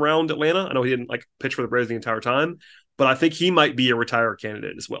been around Atlanta. I know he didn't pitch for the Braves the entire time, but I think he might be a retire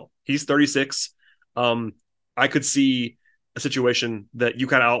candidate as well. He's 36. I could see a situation that you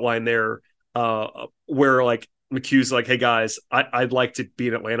kind of outlined there, where McHugh's like, hey guys, I'd like to be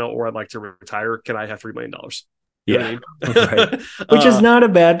in Atlanta, or I'd like to retire. Can I have $3 million? You know what I mean? Right. Which is not a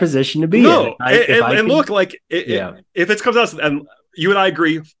bad position to be in. If it comes out, and you and I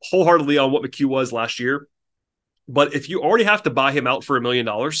agree wholeheartedly on what McHugh was last year, but if you already have to buy him out for $1 million,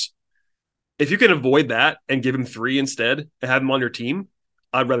 if you can avoid that and give him 3 instead and have him on your team,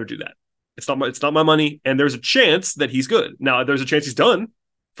 I'd rather do that. It's not my money, and there's a chance that he's good. Now, there's a chance he's done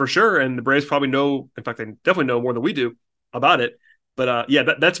for sure, and the Braves probably know. In fact, they definitely know more than we do about it. But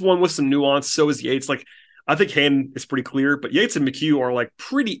that's one with some nuance. So is Yates. I think Hand is pretty clear, but Yates and McHugh are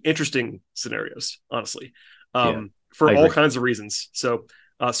pretty interesting scenarios, honestly, for all kinds of reasons. So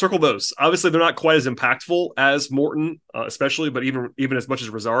circle those. Obviously, they're not quite as impactful as Morton, especially, but even as much as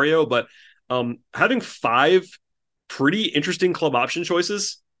Rosario. But having 5 pretty interesting club option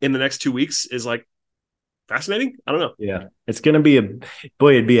choices in the next 2 weeks is like fascinating. I don't know. Yeah. It's going to be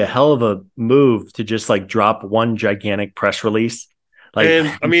it'd be a hell of a move to just like drop one gigantic press release. Like,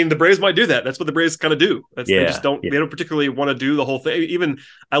 and I mean, the Braves might do that. That's what the Braves kind of do. They just don't. Yeah. They don't particularly want to do the whole thing. Even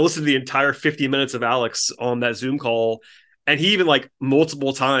I listened to the entire 50 minutes of Alex on that Zoom call, and he even like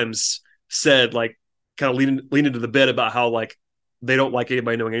multiple times said like kind of lean into the bit about how like they don't like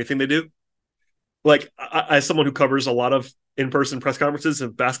anybody knowing anything they do. Like as someone who covers a lot of in-person press conferences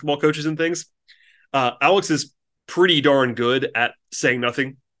of basketball coaches and things, Alex is pretty darn good at saying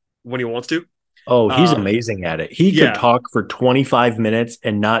nothing when he wants to. oh, he's amazing at it. He could talk for 25 minutes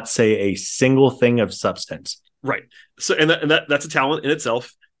and not say a single thing of substance. Right. So, and that's a talent in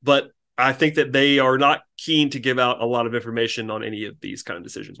itself, but I think that they are not keen to give out a lot of information on any of these kind of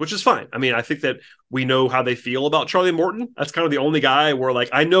decisions, which is fine. I mean, I think that we know how they feel about Charlie Morton. That's kind of the only guy where like,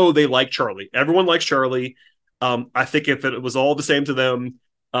 I know they like Charlie. Everyone likes Charlie. I think if it was all the same to them,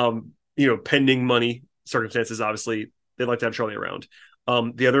 pending money circumstances, obviously they'd like to have Charlie around.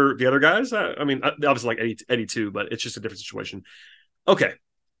 The other guys, I mean, obviously like Eddie too, but it's just a different situation. Okay,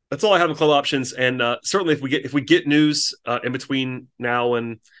 that's all I have in club options, and certainly if we get news in between now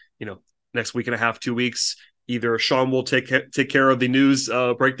and next week and a half, 2 weeks, either Sean will take care of the news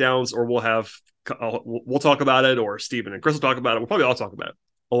breakdowns, or we'll talk about it, or Steven and Chris will talk about it. We'll probably all talk about it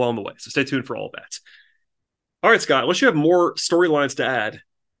along the way. So stay tuned for all of that. All right, Scott, unless you have more storylines to add,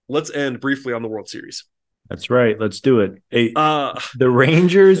 let's end briefly on the World Series. That's right. Let's do it. The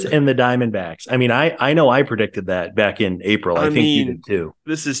Rangers and the Diamondbacks. I mean, I know I predicted that back in April. I think you did too.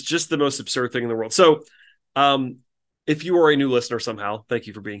 This is just the most absurd thing in the world. So, if you are a new listener somehow, thank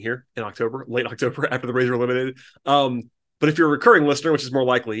you for being here in October, late October, after the Braves were eliminated. But if you're a recurring listener, which is more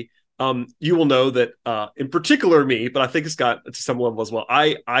likely, you will know that, in particular me, but I think it's got to some level as well.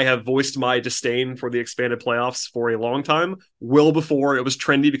 I have voiced my disdain for the expanded playoffs for a long time, well before it was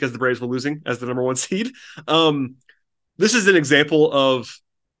trendy because the Braves were losing as the number one seed. This is an example of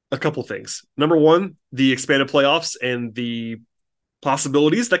a couple things. Number one, the expanded playoffs and the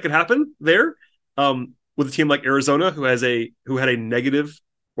possibilities that could happen there. With a team like Arizona, who had a negative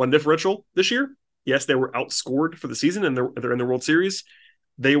run differential this year. Yes, they were outscored for the season, and they're in the World Series.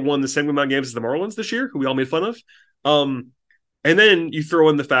 They won the same amount of games as the Marlins this year, who we all made fun of. And then you throw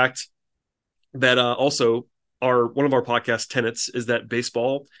in the fact that also one of our podcast tenets is that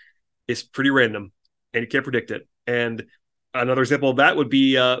baseball is pretty random and you can't predict it. And another example of that would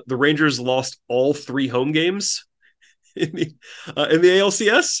be the Rangers lost all 3 home games in the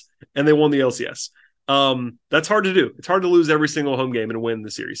ALCS, and they won the LCS. That's hard to do. It's hard to lose every single home game and win the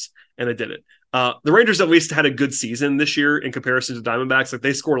series, and they did it. The Rangers at least had a good season this year in comparison to Diamondbacks. Like,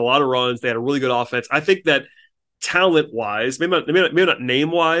 they scored a lot of runs. They had a really good offense. I think that talent-wise, maybe not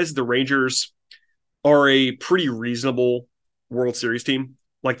name-wise, the Rangers are a pretty reasonable World Series team.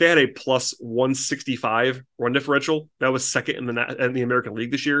 Like, they had a plus 165 run differential. That was second in the American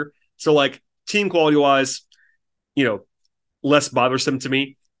League this year. So, like, team quality-wise, less bothersome to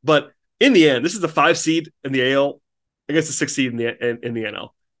me. But in the end, this is the 5 seed in the AL against the 6 seed in the NL.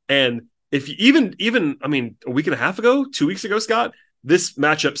 And if you even I mean, a week and a half ago, 2 weeks ago, Scott, this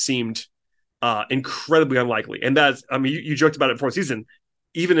matchup seemed incredibly unlikely. And you joked about it before the season.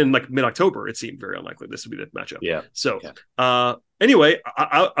 Even in like mid-October, it seemed very unlikely this would be the matchup. Yeah. So anyway,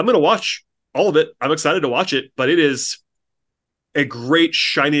 I'm going to watch all of it. I'm excited to watch it, but it is a great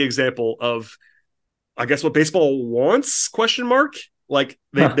shiny example of, I guess, what baseball wants, ? Like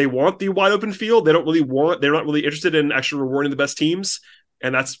they want the wide open field. They're not really interested in actually rewarding the best teams.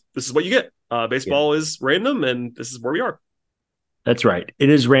 And this is what you get. Baseball is random, and this is where we are. That's right. It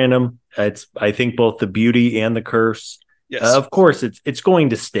is random. It's, I think, both the beauty and the curse. Yes. Of course, it's going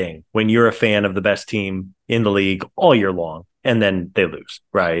to sting when you're a fan of the best team in the league all year long, and then they lose,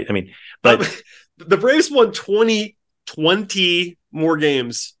 right? I mean, but the Braves won 20 more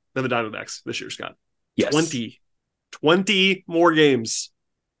games than the Diamondbacks this year, Scott. Yes. 20 more games.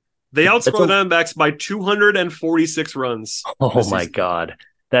 They outscored the Diamondbacks by 246 runs. Oh my God.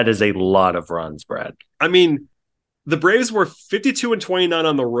 That is a lot of runs, Brad. I mean, the Braves were 52-29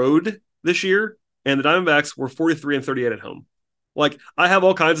 on the road this year, and the Diamondbacks were 43-38 at home. Like, I have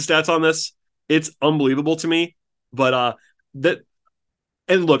all kinds of stats on this. It's unbelievable to me. But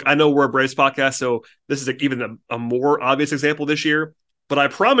and look, I know we're a Braves podcast, so this is even a more obvious example this year. But I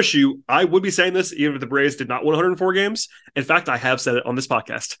promise you, I would be saying this even if the Braves did not win 104 games. In fact, I have said it on this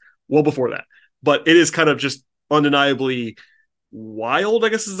podcast well before that. But it is kind of just undeniably wild, I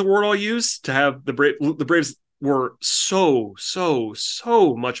guess is the word I'll use, to have the Braves were so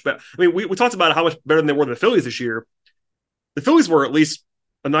much better. I mean, we talked about how much better than they were than the Phillies this year. The Phillies were at least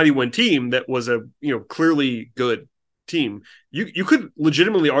a 90-win team that was a clearly good team. You could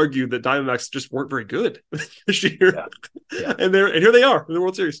legitimately argue that Diamondbacks just weren't very good this year. Yeah. And here they are in the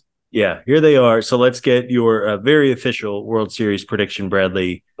World Series. Yeah, here they are. So let's get your very official World Series prediction,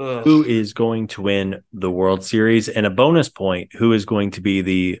 Bradley. Ugh. Who is going to win the World Series? And a bonus point, who is going to be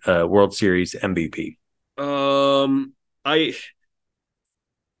the World Series MVP?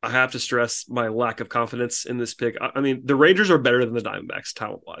 I have to stress my lack of confidence in this pick. I mean, the Rangers are better than the Diamondbacks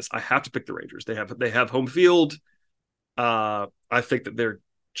talent-wise. I have to pick the Rangers. They have home field. I think that they're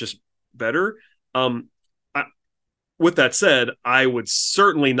just better. With that said, I would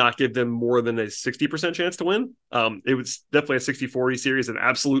certainly not give them more than a 60% chance to win. It was definitely a 60-40 series at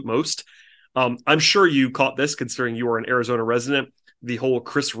absolute most. I'm sure you caught this, considering you are an Arizona resident, the whole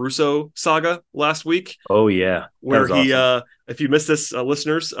Chris Russo saga last week. Oh, yeah. Where he, awesome. If you missed this,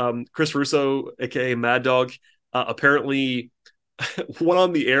 listeners, Chris Russo, aka Mad Dog, apparently went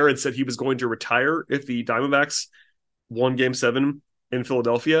on the air and said he was going to retire if the Diamondbacks won Game 7 in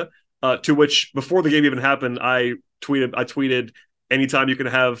Philadelphia. To which, before the game even happened, I tweeted, anytime you can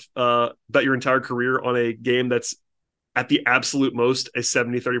have bet your entire career on a game that's at the absolute most a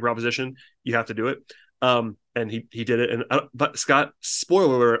 70-30 proposition, you have to do it. And he did it. But Scott,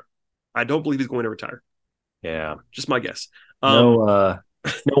 spoiler alert, I don't believe he's going to retire. Yeah. Just my guess. No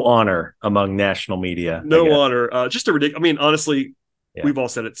honor among national media. No honor. Just a ridiculous. I mean, honestly, Yeah. we've all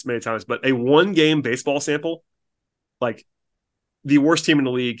said it many times, but a 1-game baseball sample, like the worst team in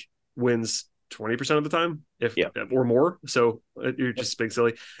the league wins 20% of the time, or more. So you're just being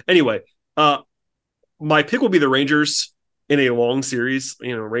silly. Anyway, my pick will be the Rangers in a long series.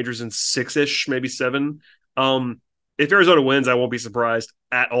 Rangers in 6-ish, maybe 7. If Arizona wins, I won't be surprised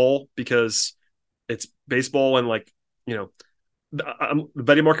at all, because it's baseball, and the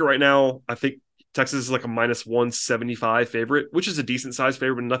betting market right now, I think Texas is like a minus 175 favorite, which is a decent size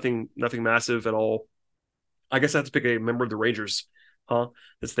favorite, but nothing massive at all. I guess I have to pick a member of the Rangers,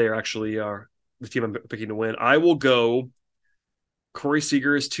 That's they actually are the team I'm picking to win. I will go. Corey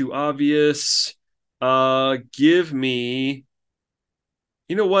Seager is too obvious. Give me.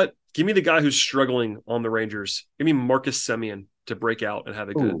 You know what? Give me the guy who's struggling on the Rangers. Give me Marcus Semien to break out and have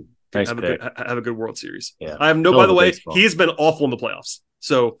a good, have a good World Series. Yeah. I have no. By the way, he's been awful in the playoffs,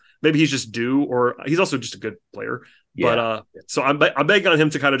 so maybe he's just due, or he's also just a good player. Yeah. But so I'm begging on him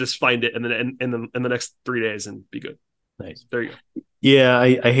to kind of just find it, and then in the next 3 days and be good. Nice. There you go. Yeah,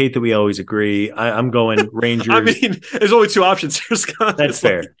 I hate that we always agree. I'm going Rangers. I mean, there's only 2 options here, Scott. That's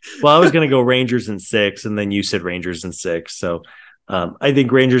fair. Well, I was going to go Rangers in 6, and then you said Rangers in 6. So I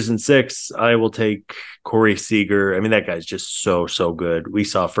think Rangers in 6. I will take Corey Seager. I mean, that guy's just so good. We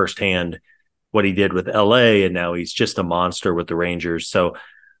saw firsthand what he did with LA, and now he's just a monster with the Rangers. So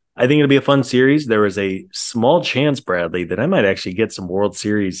I think it'll be a fun series. There is a small chance, Bradley, that I might actually get some World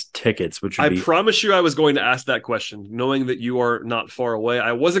Series tickets, which would I promise you I was going to ask that question, knowing that you are not far away.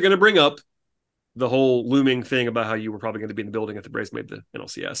 I wasn't going to bring up the whole looming thing about how you were probably going to be in the building if the Braves made the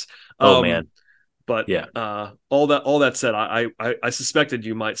NLCS. Oh, man. But yeah, all that said, I suspected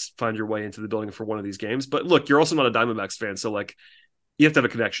you might find your way into the building for one of these games. But look, you're also not a Diamondbacks fan, so you have to have a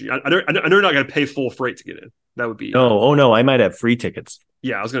connection. I know you're not going to pay full freight to get in. That would be no, I might have free tickets.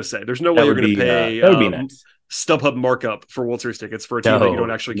 Yeah, I was going to say, there's no way you're going to pay that would be nice. StubHub markup for World Series tickets for a team that you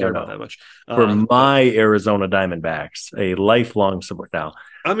don't actually care about that much. For my Arizona Diamondbacks, a lifelong support now.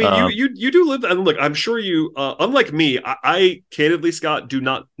 I mean, you do live. And look, I'm sure you, unlike me, I candidly, Scott, do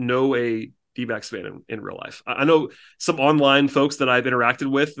not know a D-backs fan in real life. I know some online folks that I've interacted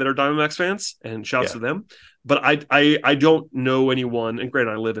with that are Diamondbacks fans, and shouts to them. But I don't know anyone, and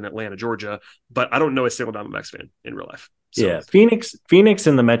granted, I live in Atlanta, Georgia, but I don't know a single Diamondbacks fan in real life. So. Yeah, Phoenix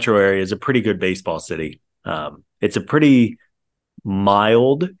in the metro area is a pretty good baseball city. It's a pretty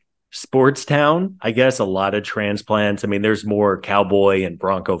mild sports town, I guess. A lot of transplants. I mean, there's more Cowboy and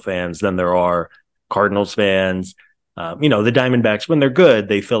Bronco fans than there are Cardinals fans. The Diamondbacks, when they're good,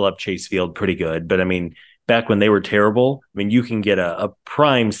 they fill up Chase Field pretty good. But I mean, back when they were terrible, I mean, you can get a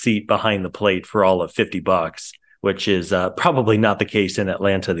prime seat behind the plate for all of $50, which is probably not the case in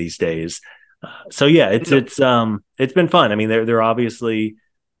Atlanta these days. So yeah, it's been fun. I mean, they're obviously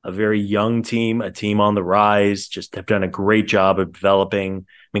a very young team, a team on the rise, just have done a great job of developing.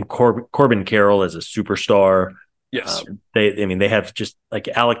 I mean, Corbin Carroll is a superstar. Yes. They have just like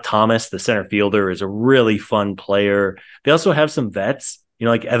Alec Thomas, the center fielder, is a really fun player. They also have some vets,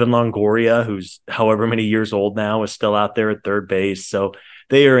 like Evan Longoria, who's however many years old now, is still out there at third base. So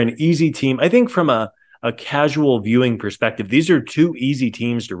they are an easy team. I think from a casual viewing perspective, these are 2 easy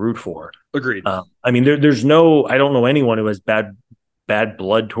teams to root for. Agreed. I mean, there's no, I don't know anyone who has bad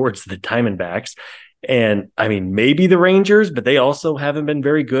blood towards the Diamondbacks. And I mean, maybe the Rangers, but they also haven't been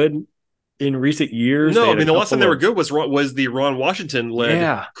very good in recent years. No, They I had a mean the last time they couple were of good was the Ron Washington led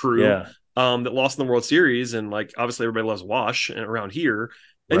yeah, crew yeah, that lost in the World Series, and like obviously everybody loves Wash around here.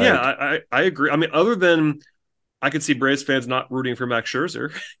 And yeah, right. I agree. I mean, other than I could see Braves fans not rooting for Max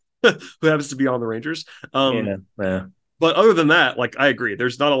Scherzer, who happens to be on the Rangers. Yeah, yeah, But other than that, like I agree,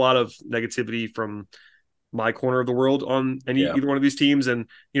 there's not a lot of negativity from my corner of the world on yeah. either one of these teams, and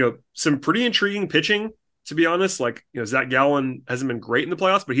some pretty intriguing pitching. To be honest, like Zach Gallen hasn't been great in the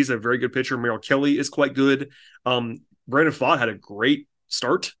playoffs, but he's a very good pitcher. Merrill Kelly is quite good. Brandon Pfaadt had a great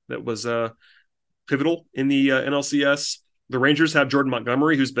start that was pivotal in the NLCS. The Rangers have Jordan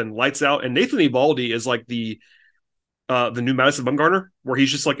Montgomery, who's been lights out, and Nathan Eovaldi is like the new Madison Bumgarner, where he's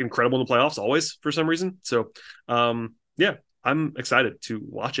just like incredible in the playoffs always for some reason. So, yeah, I'm excited to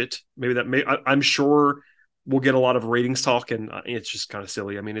watch it. Maybe I'm sure we'll get a lot of ratings talk, and it's just kind of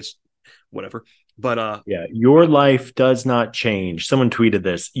silly. I mean, it's whatever. But Yeah, your life does not change. Someone tweeted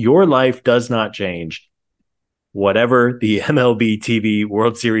this. Your life does not change. Whatever the MLB TV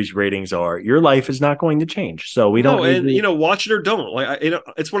World Series ratings are, your life is not going to change. So we don't no, need and to. watch it or don't. Like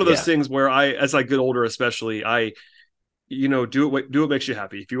it's one of those Yeah, things where as I get older, especially, do what makes you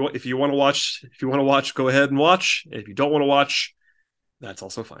happy. If you want to watch, go ahead and watch. If you don't want to watch, that's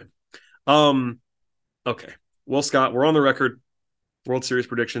also fine. Okay. Well, Scott, we're on the record. World Series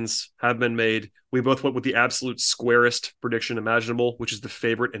predictions have been made. We both went with the absolute squarest prediction imaginable, which is the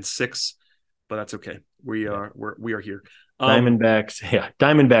favorite and 6, but that's okay. We are here. Diamondbacks. Yeah,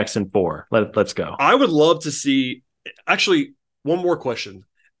 Diamondbacks in 4. Let's go. I would love to see. Actually, one more question.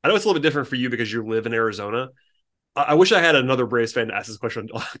 I know it's a little bit different for you because you live in Arizona. I wish I had another Braves fan to ask this question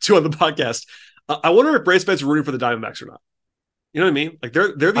to on the podcast. I wonder if Braves fans are rooting for the Diamondbacks or not. You know what I mean? Like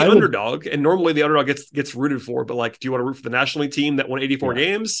they're the underdog, and normally the underdog gets rooted for. But like, do you want to root for the National League team that won 84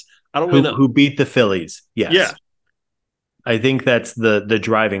 games? I don't really know. Who beat the Phillies? Yes. Yeah. I think that's the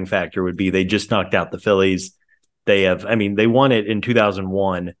driving factor would be they just knocked out the Phillies. They won it in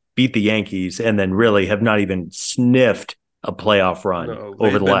 2001, beat the Yankees, and then really have not even sniffed a playoff run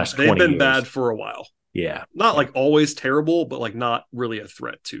over the last 20 years. They've been bad for a while. Yeah. Not like always terrible, but like not really a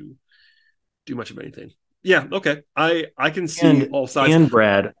threat to do much of anything. Yeah, okay. I can see all sides. And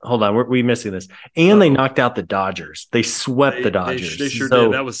Brad, hold on, we're missing this. And they knocked out the Dodgers. They swept the Dodgers. They sure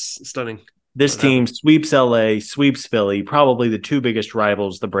did. That was stunning. This team sweeps LA, sweeps Philly, probably the 2 biggest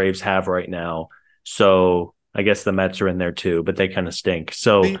rivals the Braves have right now. So I guess the Mets are in there too, but they kind of stink.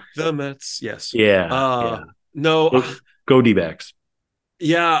 So the Mets, yes. Yeah. No. Go D-backs.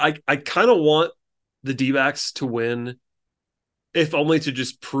 Yeah, I kind of want the D-backs to win, if only to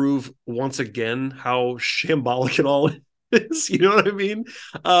just prove once again how shambolic it all is. You know what I mean?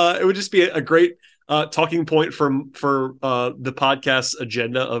 It would just be a great talking point for the podcast's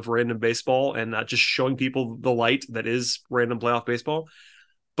agenda of random baseball, and not just showing people the light that is random playoff baseball.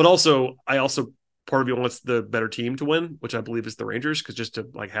 But also, part of me wants the better team to win, which I believe is the Rangers, because just to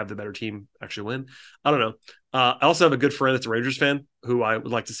like have the better team actually win. I don't know. I also have a good friend that's a Rangers fan who I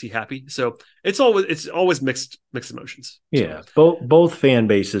would like to see happy. So it's always mixed emotions. Yeah, both fan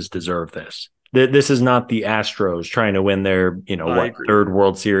bases deserve this. This is not the Astros trying to win their 3rd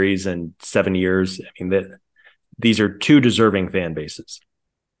World Series in 7 years. I mean, these are 2 deserving fan bases.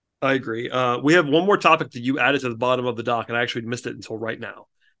 I agree. We have one more topic that you added to the bottom of the doc, and I actually missed it until right now.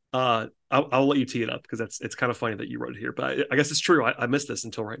 I'll let you tee it up because it's kind of funny that you wrote it here, but I guess it's true. I missed this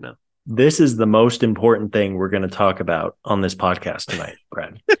until right now. This is the most important thing we're going to talk about on this podcast tonight,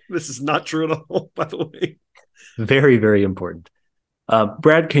 Brad. This is not true at all, by the way. Very, very important.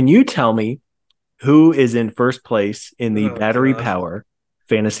 Brad, can you tell me who is in first place in the Battery Power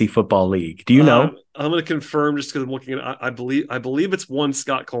Fantasy Football League? Do you know? I'm going to confirm just because I'm looking at. I believe it's one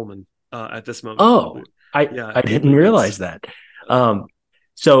Scott Coleman at this moment. Oh, I didn't realize that.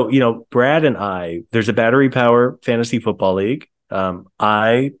 So, Brad and I, there's a Battery Power Fantasy Football League.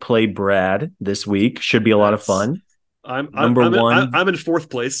 I played Brad this week. Should be a lot of fun. I'm in 4th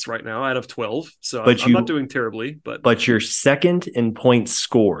place right now out of 12. So I'm not doing terribly, but you're second in points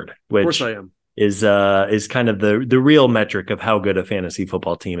scored, which of course I am. Is kind of the real metric of how good a fantasy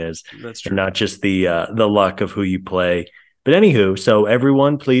football team is. That's true. And not just the luck of who you play. But anywho, so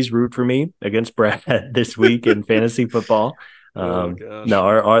everyone please root for me against Brad this week in fantasy football. No,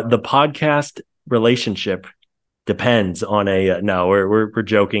 the podcast relationship depends on we're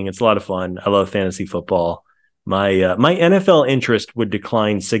joking. It's a lot of fun. I love fantasy football. My NFL interest would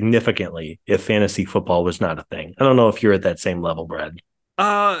decline significantly if fantasy football was not a thing. I don't know if you're at that same level, Brad.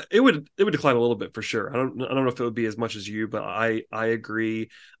 It would decline a little bit for sure. I don't know if it would be as much as you, but I agree.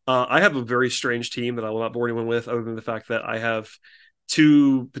 I have a very strange team that I will not bore anyone with, other than the fact that I have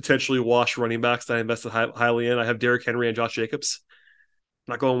 2 potentially wash running backs that I invested highly in. I have Derrick Henry and Josh Jacobs.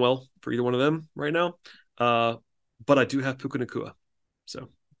 not going well for either one of them right now. But I do have Puka Nacua. So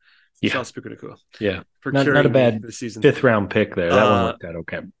shout out to Puka Nacua. Yeah. For not a bad this season. 5th round pick there. That one worked out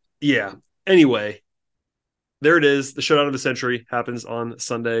okay. Yeah. Anyway, there it is. The showdown of the century happens on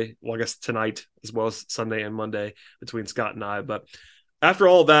Sunday. Well, I guess tonight, as well as Sunday and Monday between Scott and I. But after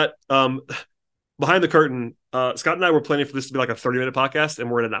all of that, behind the curtain, Scott and I were planning for this to be like a 30-minute podcast,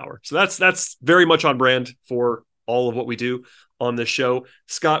 and we're in an hour. So that's very much on brand for all of what we do on this show.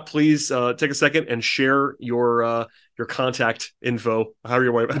 Scott, please take a second and share your contact info, however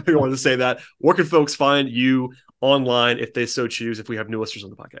you want to say that. Where can folks find you online if they so choose, if we have new listeners on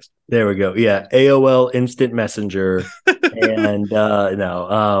the podcast? There we go. Yeah. AOL Instant Messenger. And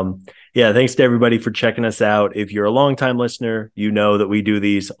thanks to everybody for checking us out. If you're a longtime listener, you know that we do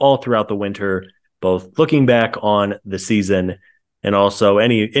these all throughout the winter, both looking back on the season and also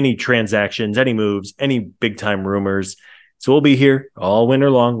any transactions, any moves, any big time rumors. So we'll be here all winter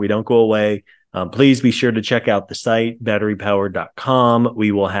long. We don't go away. Please be sure to check out the site, batterypower.com.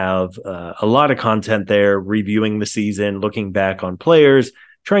 We will have a lot of content there, reviewing the season, looking back on players,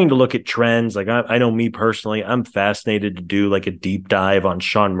 trying to look at trends. Like I know me personally, I'm fascinated to do like a deep dive on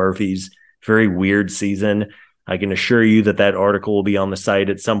Sean Murphy's very weird season. I can assure you that article will be on the site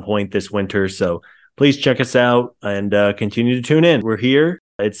at some point this winter. So please check us out and continue to tune in. We're here.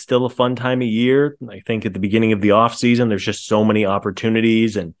 It's still a fun time of year. I think at the beginning of the offseason, there's just so many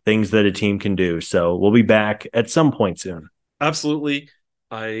opportunities and things that a team can do. So we'll be back at some point soon. Absolutely.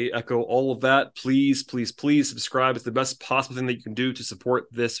 I echo all of that. Please, please, please subscribe. It's the best possible thing that you can do to support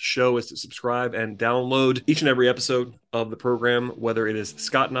this show is to subscribe and download each and every episode of the program, whether it is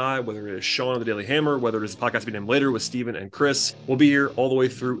Scott and I, whether it is Sean of the Daily Hammer, whether it is a podcast to be named later with Steven and Chris. We'll be here all the way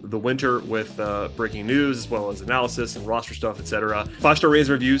through the winter with breaking news as well as analysis and roster stuff, etc. 5-star ratings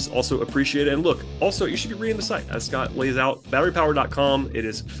and reviews also appreciated. And look, also you should be reading the site as Scott lays out, batterypower.com. It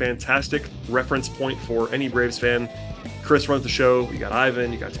is a fantastic reference point for any Braves fan. Chris runs the show. You got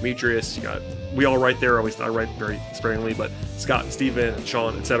Ivan, you got Demetrius, we all write there. At least I write very sparingly, but Scott and Steven and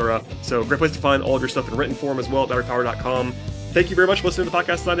Sean, etc. So great place to find all of your stuff in written form as well at batterypower.com. Thank you very much for listening to the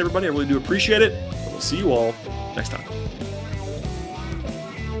podcast tonight, everybody. I really do appreciate it. And we'll see you all next time.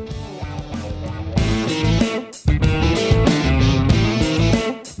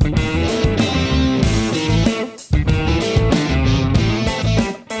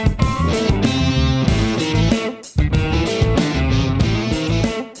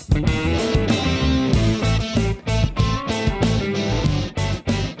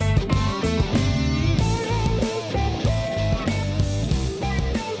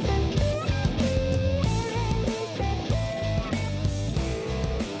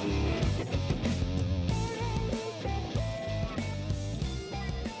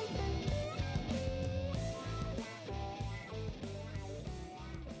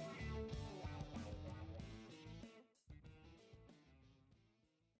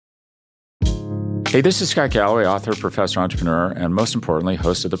 Hey, this is Scott Galloway, author, professor, entrepreneur, and most importantly,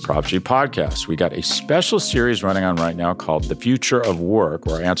 host of the Prop G podcast. We got a special series running on right now called The Future of Work,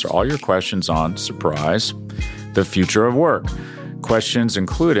 where I answer all your questions on, surprise, the future of work. Questions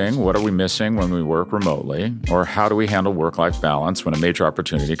including, what are we missing when we work remotely? Or how do we handle work-life balance when a major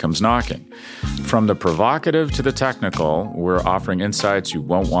opportunity comes knocking? From the provocative to the technical, we're offering insights you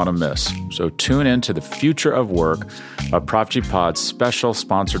won't want to miss. So tune in to The Future of Work, a Prop G Pod special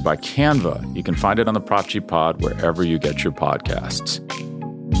sponsored by Canva. You can find it on the Prop G Pod wherever you get your podcasts.